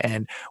ability.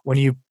 And when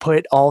you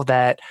put all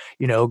that,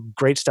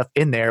 great stuff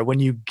in there, when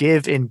you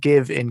give and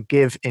give and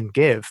give and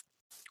give,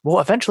 well,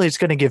 eventually it's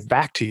going to give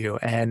back to you.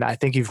 And I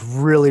think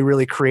you've really,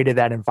 really created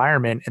that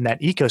environment and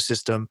that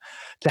ecosystem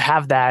to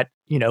have that,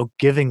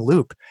 giving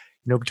loop,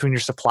 between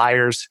your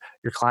suppliers,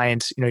 your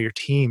clients, your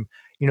team,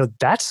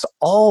 that's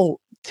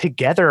all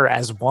together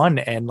as one.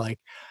 And like,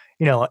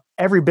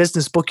 every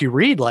business book you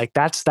read, like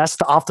that's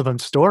the optimum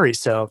story.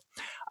 So,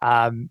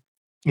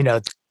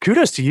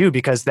 kudos to you,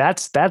 because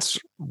that's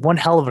one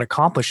hell of an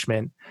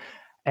accomplishment.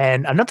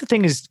 And another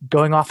thing is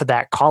going off of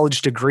that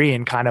college degree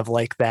and kind of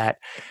like that,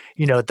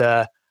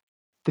 the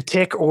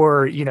tick,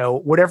 or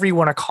whatever you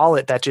want to call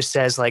it, that just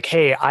says like,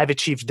 hey, I've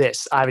achieved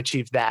this, I've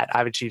achieved that,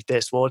 I've achieved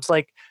this. Well, it's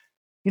like,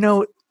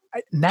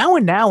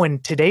 now in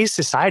today's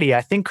society,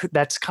 I think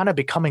that's kind of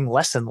becoming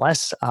less and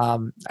less,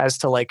 as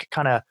to like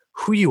kind of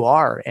who you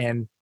are.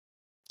 And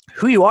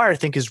who you are, I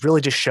think, is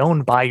really just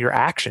shown by your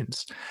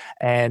actions.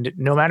 And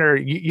no matter,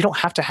 you don't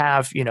have to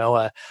have,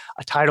 a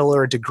title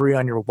or a degree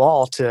on your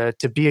wall to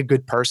be a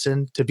good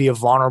person, to be a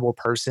vulnerable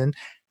person,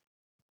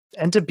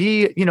 and to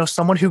be,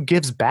 someone who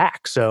gives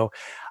back. So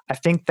I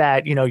think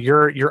that,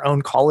 your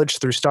own college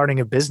through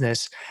starting a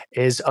business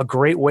is a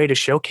great way to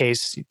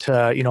showcase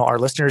to, our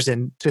listeners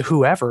and to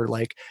whoever,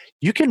 like,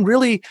 you can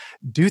really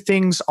do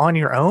things on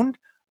your own.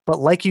 But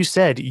like you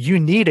said, you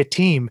need a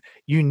team,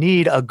 you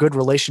need a good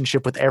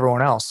relationship with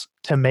everyone else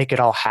to make it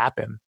all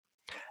happen.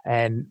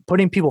 And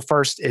putting people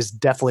first is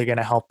definitely going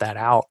to help that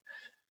out.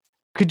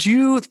 Could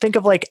you think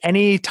of like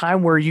any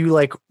time where you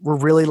like were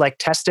really like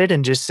tested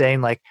and just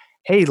saying like,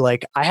 hey,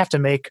 like I have to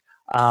make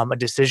a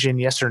decision,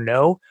 yes or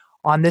no,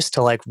 on this,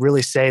 to like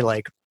really say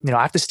like,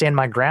 I have to stand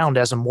my ground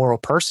as a moral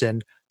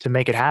person to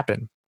make it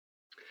happen?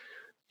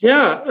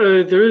 Yeah,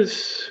 there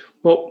is.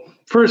 Well,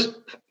 first,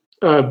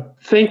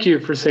 thank you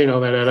for saying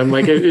all that, Ed. I'm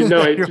like, it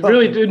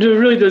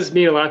really does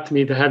mean a lot to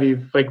me to have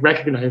you like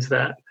recognize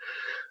that.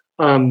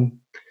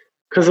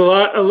 Because a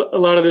lot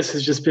of this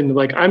has just been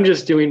like, I'm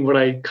just doing what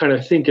I kind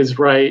of think is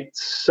right.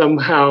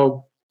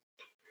 Somehow,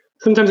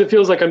 sometimes it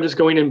feels like I'm just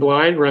going in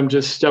blind, where I'm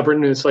just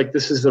stubborn and it's like,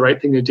 this is the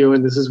right thing to do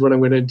and this is what I'm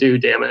going to do,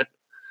 damn it.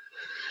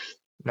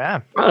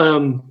 Yeah.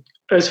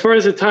 As far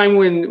as the time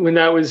when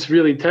that was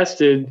really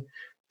tested,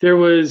 there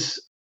was,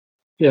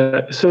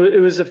 so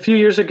it was a few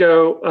years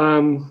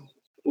ago.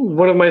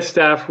 One of my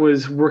staff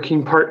was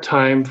working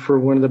part-time for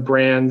one of the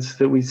brands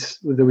that we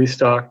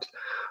stocked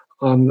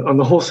on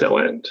the wholesale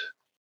end.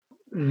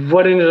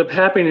 What ended up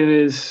happening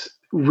is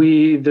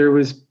there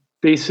was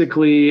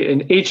basically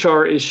an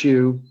HR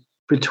issue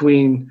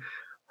between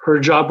her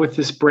job with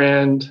this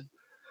brand.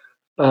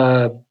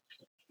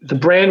 The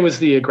brand was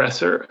the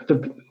aggressor,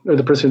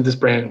 the person with this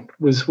brand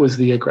was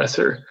the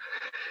aggressor.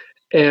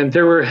 And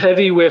there were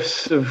heavy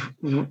whiffs of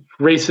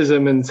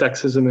racism and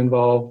sexism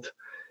involved.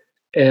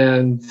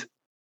 And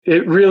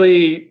it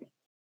really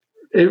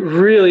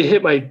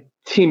hit my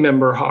team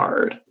member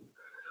hard,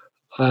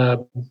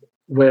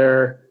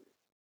 where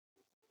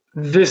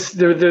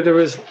there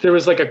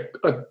was like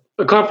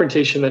a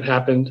confrontation that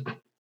happened.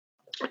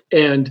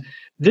 And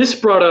this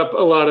brought up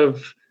a lot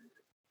of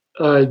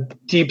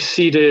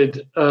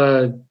deep-seated,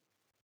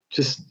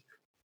 just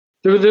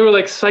there were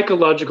like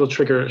psychological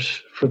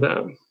triggers for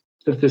them.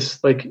 That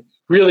this like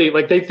really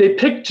like they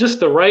picked just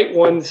the right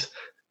ones,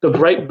 the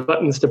right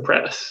buttons to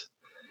press.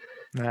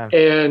 Yeah.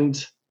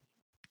 And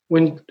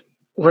when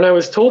I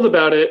was told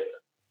about it,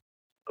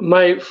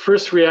 my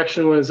first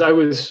reaction was I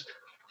was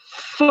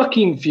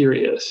fucking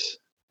furious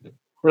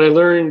when I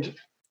learned,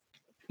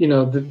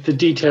 the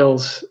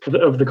details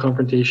of the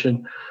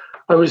confrontation.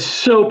 I was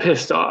so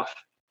pissed off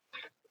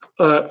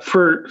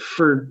for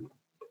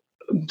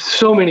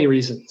so many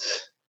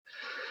reasons.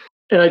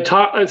 And I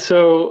talked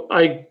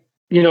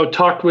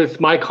with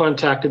my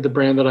contact at the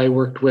brand that I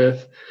worked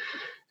with,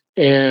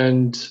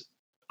 and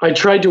I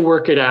tried to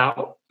work it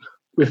out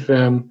with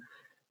them.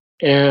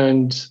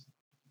 And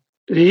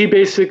he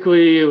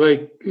basically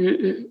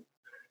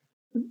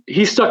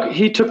he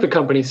took the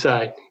company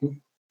side,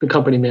 the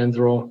company man's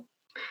role.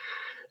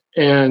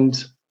 And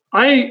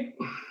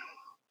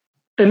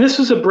this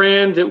was a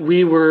brand that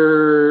we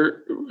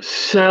were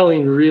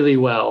selling really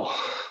well.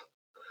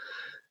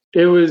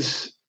 It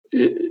was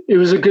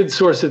a good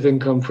source of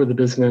income for the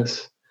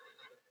business.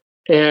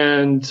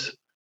 And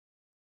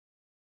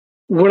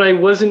when I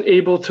wasn't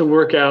able to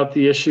work out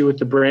the issue with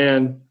the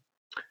brand,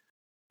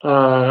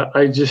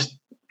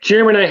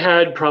 Jeremy and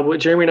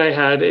I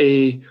had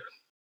a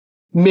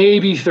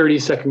maybe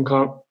 30-second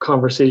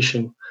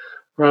conversation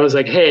where I was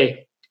like,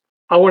 hey,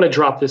 I want to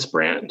drop this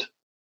brand.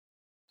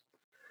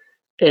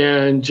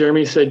 And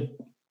Jeremy said,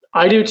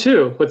 I do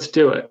too. Let's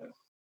do it.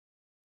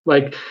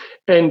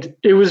 And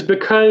it was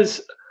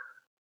because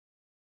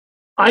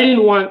I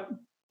didn't want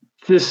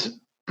this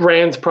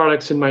brand's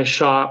products in my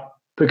shop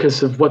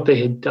because of what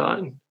they had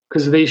done,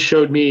 because they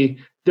showed me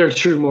their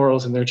true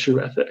morals and their true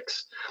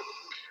ethics.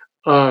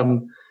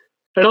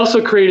 It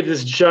also created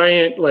this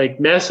giant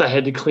mess I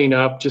had to clean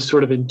up just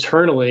sort of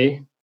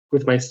internally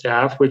with my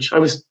staff, which I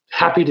was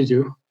happy to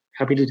do.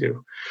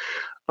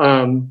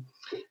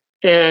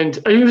 And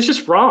it was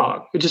just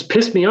wrong. It just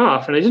pissed me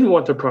off. And I didn't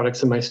want their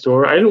products in my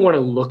store. I didn't want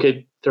to look at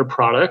their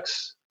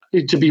products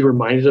to be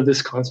reminded of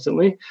this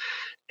constantly.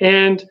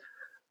 And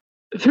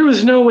there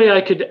was no way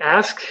I could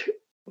ask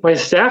my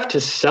staff to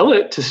sell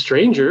it to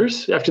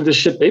strangers after the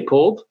shit they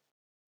pulled.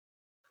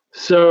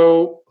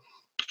 So,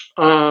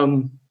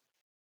 so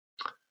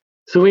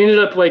we ended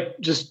up like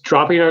just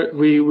dropping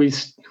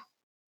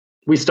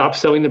we stopped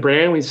selling the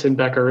brand. We sent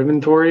back our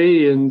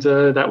inventory, and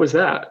that was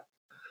that.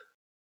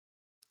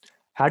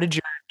 How did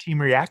your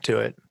team react to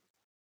it?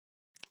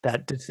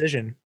 That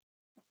decision?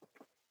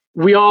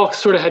 We all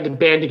sort of had to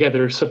band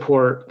together to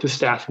support the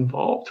staff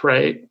involved,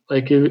 right?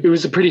 Like it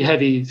was a pretty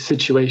heavy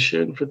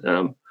situation for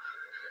them.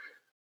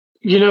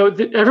 You know,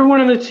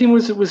 everyone on the team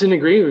was in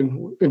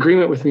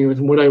agreement with me with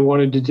what I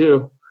wanted to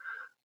do.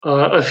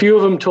 A few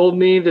of them told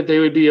me that they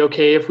would be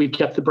okay if we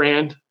kept the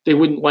brand. They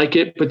wouldn't like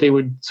it, but they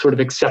would sort of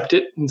accept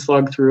it and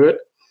slog through it.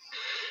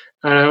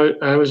 And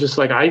I was just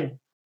like, I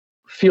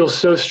feel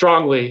so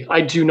strongly,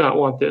 I do not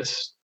want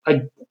this.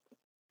 I'm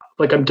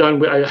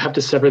done. I have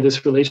to sever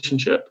this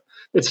relationship.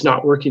 It's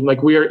not working.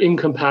 Like, we are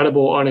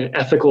incompatible on an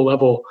ethical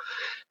level.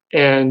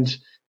 And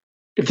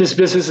if this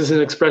business is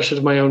an expression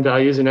of my own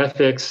values and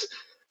ethics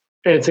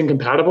and it's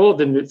incompatible,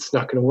 then it's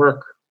not going to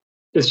work.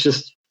 It's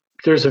just,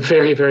 there's a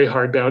very, very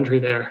hard boundary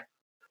there.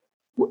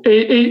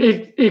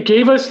 It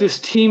gave us this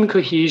team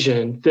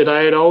cohesion that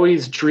I had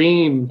always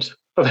dreamed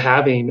of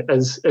having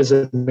as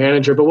a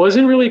manager, but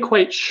wasn't really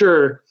quite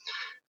sure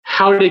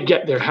how to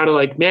get there, how to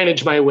like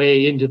manage my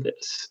way into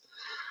this.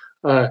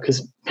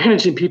 Because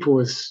managing people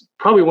was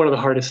probably one of the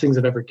hardest things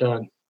I've ever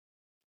done.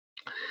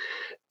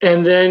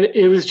 And then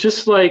it was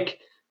just like,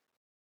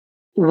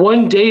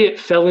 one day it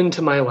fell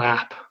into my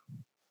lap.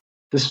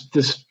 This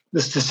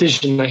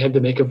decision I had to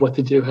make of what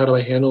to do. How do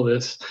I handle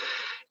this?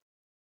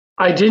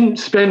 I didn't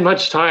spend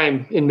much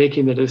time in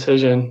making the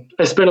decision.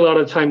 I spent a lot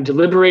of time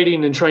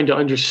deliberating and trying to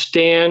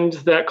understand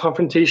that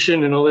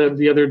confrontation and all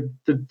the other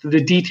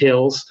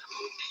details,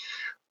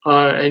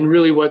 and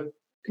really what,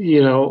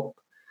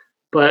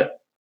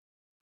 but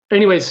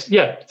anyways,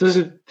 yeah,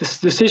 this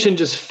decision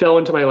just fell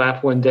into my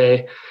lap one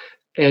day,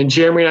 and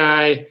Jeremy and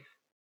I,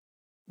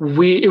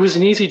 it was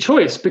an easy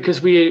choice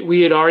because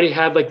we had already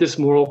had like this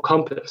moral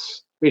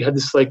compass. We had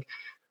this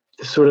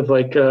sort of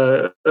like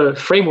a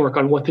framework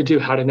on what to do,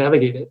 how to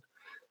navigate it.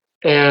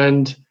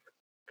 And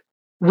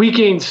we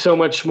gained so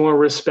much more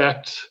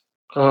respect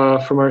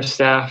from our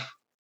staff.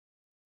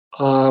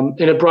 And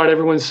it brought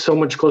everyone so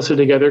much closer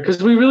together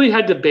because we really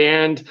had to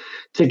band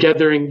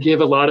together and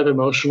give a lot of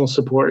emotional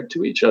support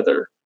to each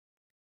other.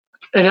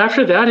 And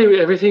after that,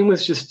 everything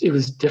was just, it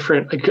was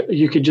different. Like,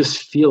 you could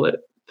just feel it,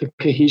 the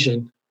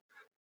cohesion.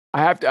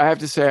 I have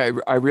to say,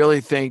 I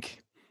really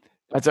think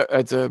that's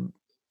a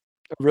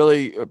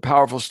really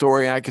powerful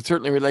story. I could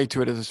certainly relate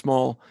to it as a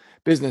small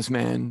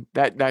businessman.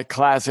 That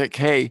classic,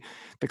 hey,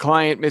 the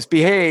client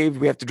misbehaved,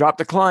 we have to drop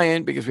the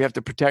client because we have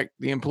to protect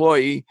the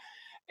employee.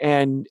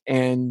 And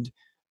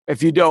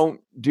if you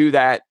don't do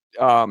that,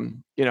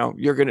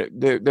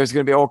 there's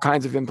gonna be all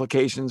kinds of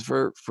implications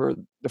for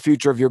the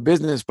future of your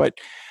business. But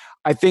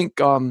I think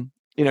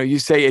you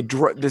say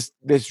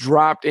this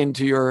dropped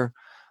into your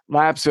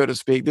lap, so to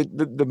speak.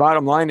 The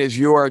bottom line is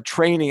you are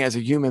training as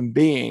a human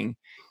being,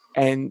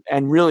 and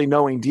really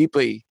knowing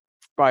deeply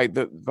by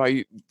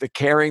the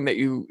caring that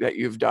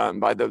you've done,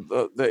 by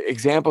the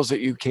examples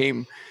that you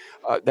came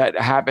that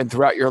happened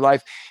throughout your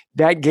life,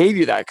 that gave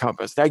you that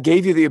compass, that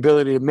gave you the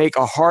ability to make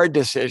a hard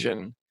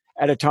decision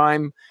at a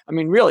time. I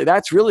mean, really,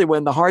 that's really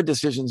when the hard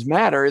decisions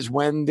matter, is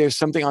when there's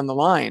something on the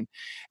line.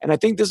 And I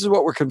think this is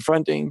what we're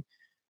confronting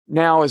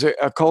now as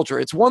a culture.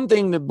 It's one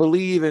thing to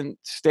believe and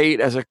state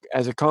as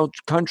a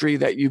country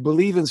that you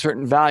believe in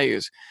certain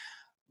values,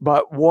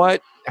 but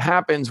what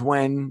happens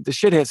when the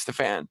shit hits the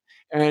fan?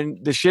 And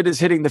the shit is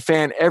hitting the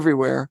fan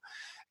everywhere,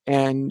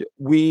 and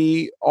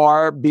we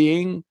are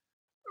being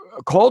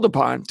called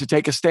upon to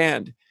take a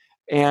stand,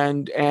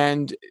 and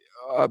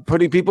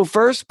putting people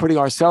first, putting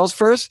ourselves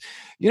first.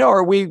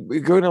 Are we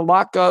going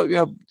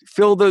to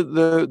fill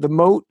the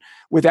moat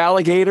with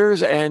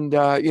alligators and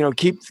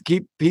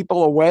keep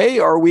people away?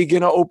 Or are we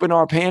going to open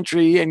our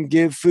pantry and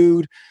give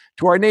food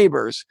to our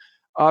neighbors?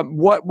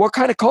 What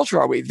kind of culture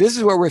are we? This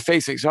is what we're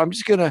facing. So I'm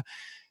just going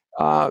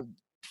to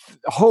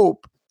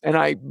hope, and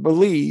I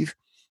believe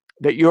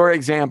that your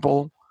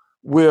example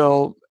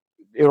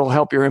it'll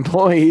help your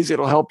employees,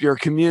 it'll help your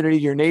community,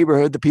 your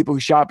neighborhood, the people who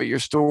shop at your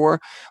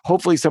store,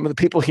 hopefully some of the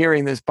people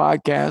hearing this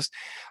podcast.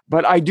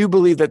 But I do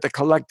believe that the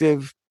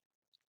collective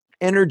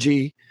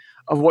energy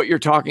of what you're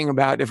talking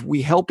about, if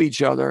we help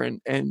each other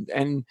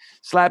and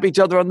slap each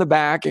other on the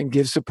back and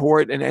give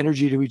support and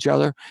energy to each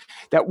other,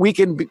 that we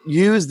can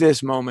use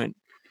this moment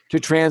to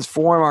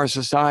transform our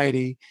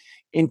society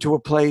into a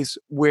place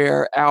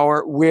where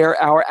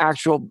our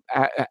actual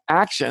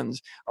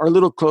actions are a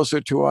little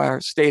closer to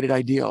our stated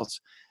ideals.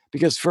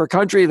 Because for a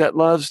country that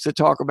loves to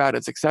talk about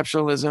its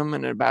exceptionalism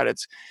and about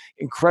its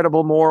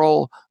incredible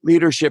moral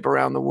leadership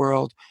around the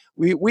world,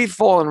 we've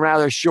fallen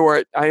rather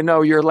short. I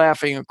know you're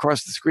laughing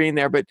across the screen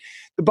there, but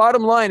the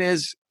bottom line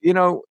is,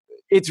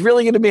 it's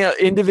really going to be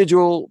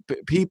individual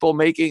people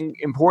making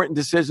important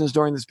decisions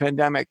during this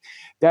pandemic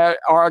that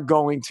are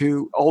going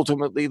to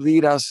ultimately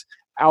lead us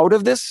out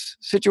of this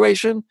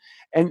situation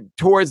and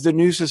towards the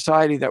new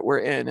society that we're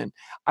in. And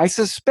I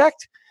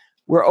suspect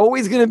we're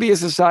always going to be a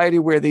society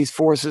where these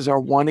forces are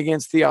one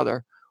against the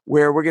other,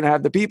 where we're going to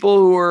have the people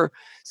who are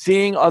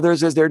seeing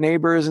others as their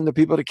neighbors and the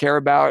people to care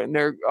about, and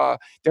they're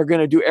going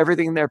to do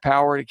everything in their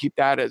power to keep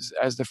that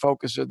as the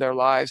focus of their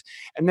lives.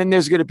 And then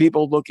there's going to be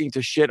people looking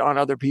to shit on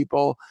other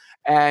people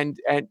and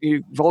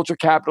vulture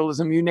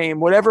capitalism, you name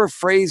whatever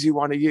phrase you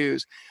want to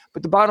use.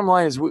 But the bottom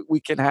line is we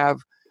can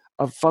have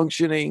a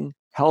functioning,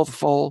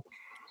 healthful,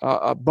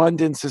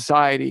 abundant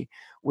society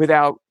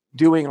without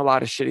doing a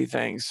lot of shitty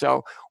things.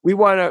 So we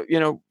want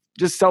to,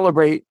 just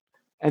celebrate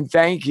and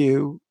thank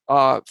you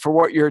for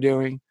what you're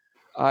doing.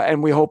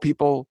 And we hope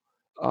people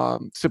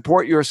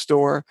support your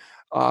store.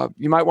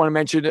 You might want to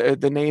mention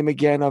the name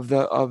again of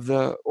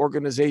the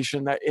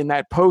organization that in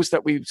that post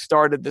that we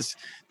started is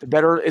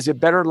it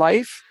Better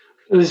Life?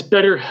 It was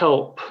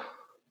BetterHelp.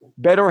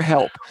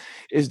 BetterHelp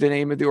is the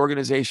name of the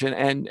organization.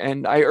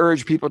 And I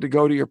urge people to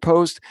go to your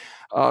post,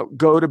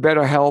 go to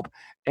BetterHelp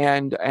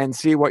and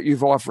see what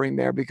you've offering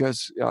there,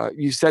 because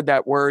you said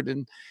that word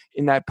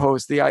in that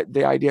post, the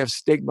idea of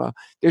stigma.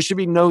 There should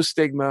be no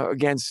stigma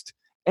against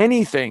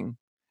anything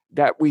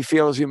that we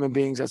feel as human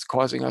beings that's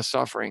causing us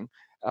suffering.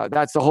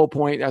 That's the whole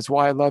point. That's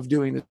why I love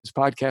doing this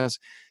podcast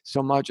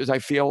so much, as I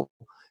feel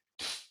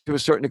to a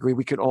certain degree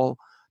we can all,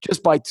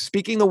 just by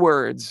speaking the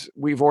words,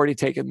 we've already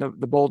taken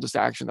the boldest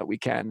action that we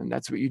can. And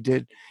that's what you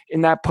did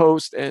in that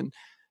post. And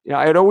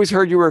I had always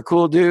heard you were a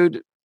cool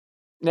dude.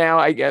 Now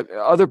I get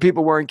other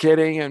people weren't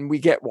kidding, and we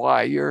get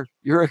why you're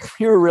a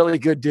really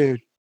good dude.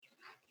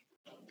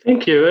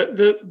 Thank you.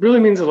 That really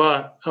means a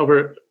lot,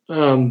 Albert.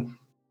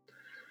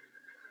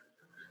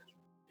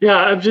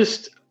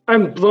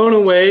 I'm blown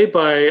away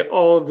by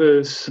all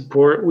the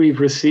support we've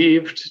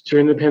received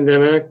during the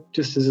pandemic,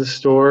 just as a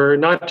store,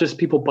 not just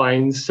people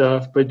buying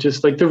stuff, but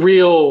just like the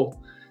real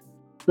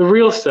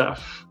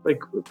stuff,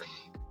 like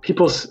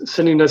people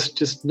sending us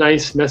just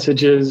nice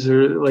messages,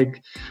 or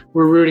like,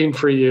 we're rooting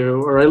for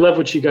you, or I love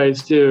what you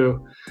guys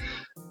do.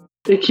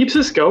 It keeps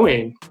us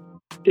going.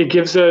 It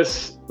gives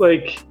us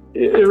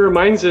it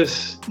reminds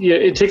us,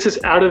 it takes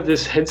us out of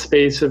this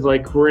headspace of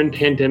like, we're in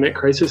pandemic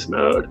crisis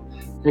mode,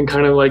 and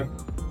kind of like,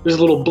 there's a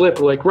little blip,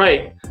 like,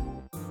 right,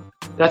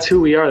 that's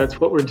who we are. That's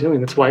what we're doing.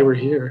 That's why we're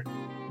here.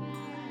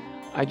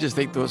 I just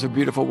think those are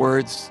beautiful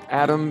words.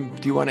 Adam,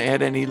 do you want to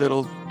add any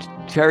little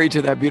cherry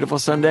to that beautiful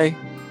Sunday?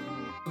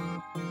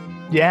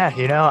 Yeah,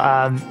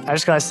 I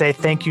just got to say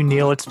thank you,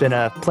 Neil. It's been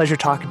a pleasure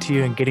talking to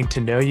you and getting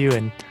to know you.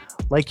 And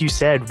like you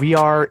said, we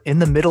are in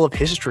the middle of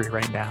history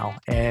right now.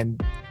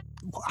 And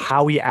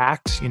how we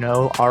act,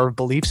 our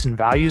beliefs and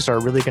values are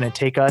really going to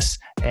take us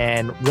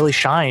and really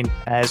shine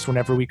as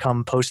whenever we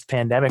come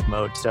post-pandemic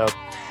mode. So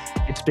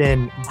it's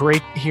been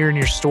great hearing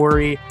your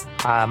story.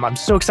 I'm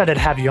so excited to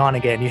have you on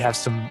again. You have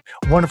some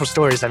wonderful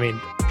stories. I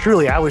mean,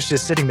 truly, I was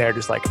just sitting there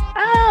just like,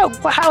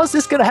 how is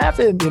this going to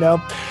happen?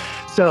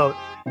 So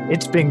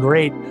it's been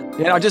great.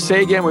 Yeah, I'll just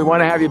say again, we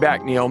want to have you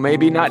back, Neil.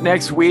 Maybe not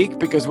next week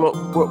because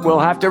we'll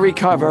have to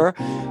recover,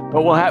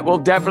 but we'll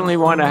definitely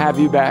want to have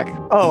you back.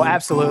 Oh,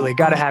 absolutely.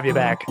 Got to have you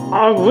back.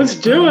 Let's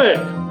do it.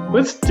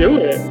 Let's do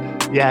it.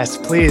 Yes,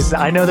 please.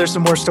 I know there's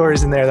some more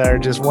stories in there that are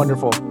just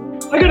wonderful.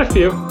 I got a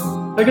few.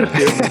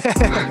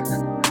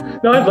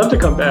 No, I'd love to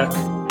come back.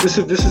 This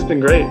has been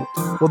great.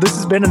 Well, this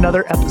has been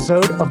another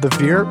episode of the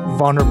Vir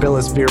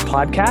Vulnerabilis Vir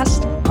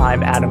podcast.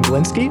 I'm Adam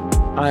Glinsky.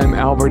 I'm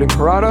Albert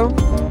Imperato.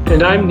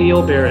 And I'm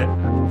Neil Barrett.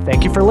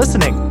 Thank you for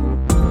listening.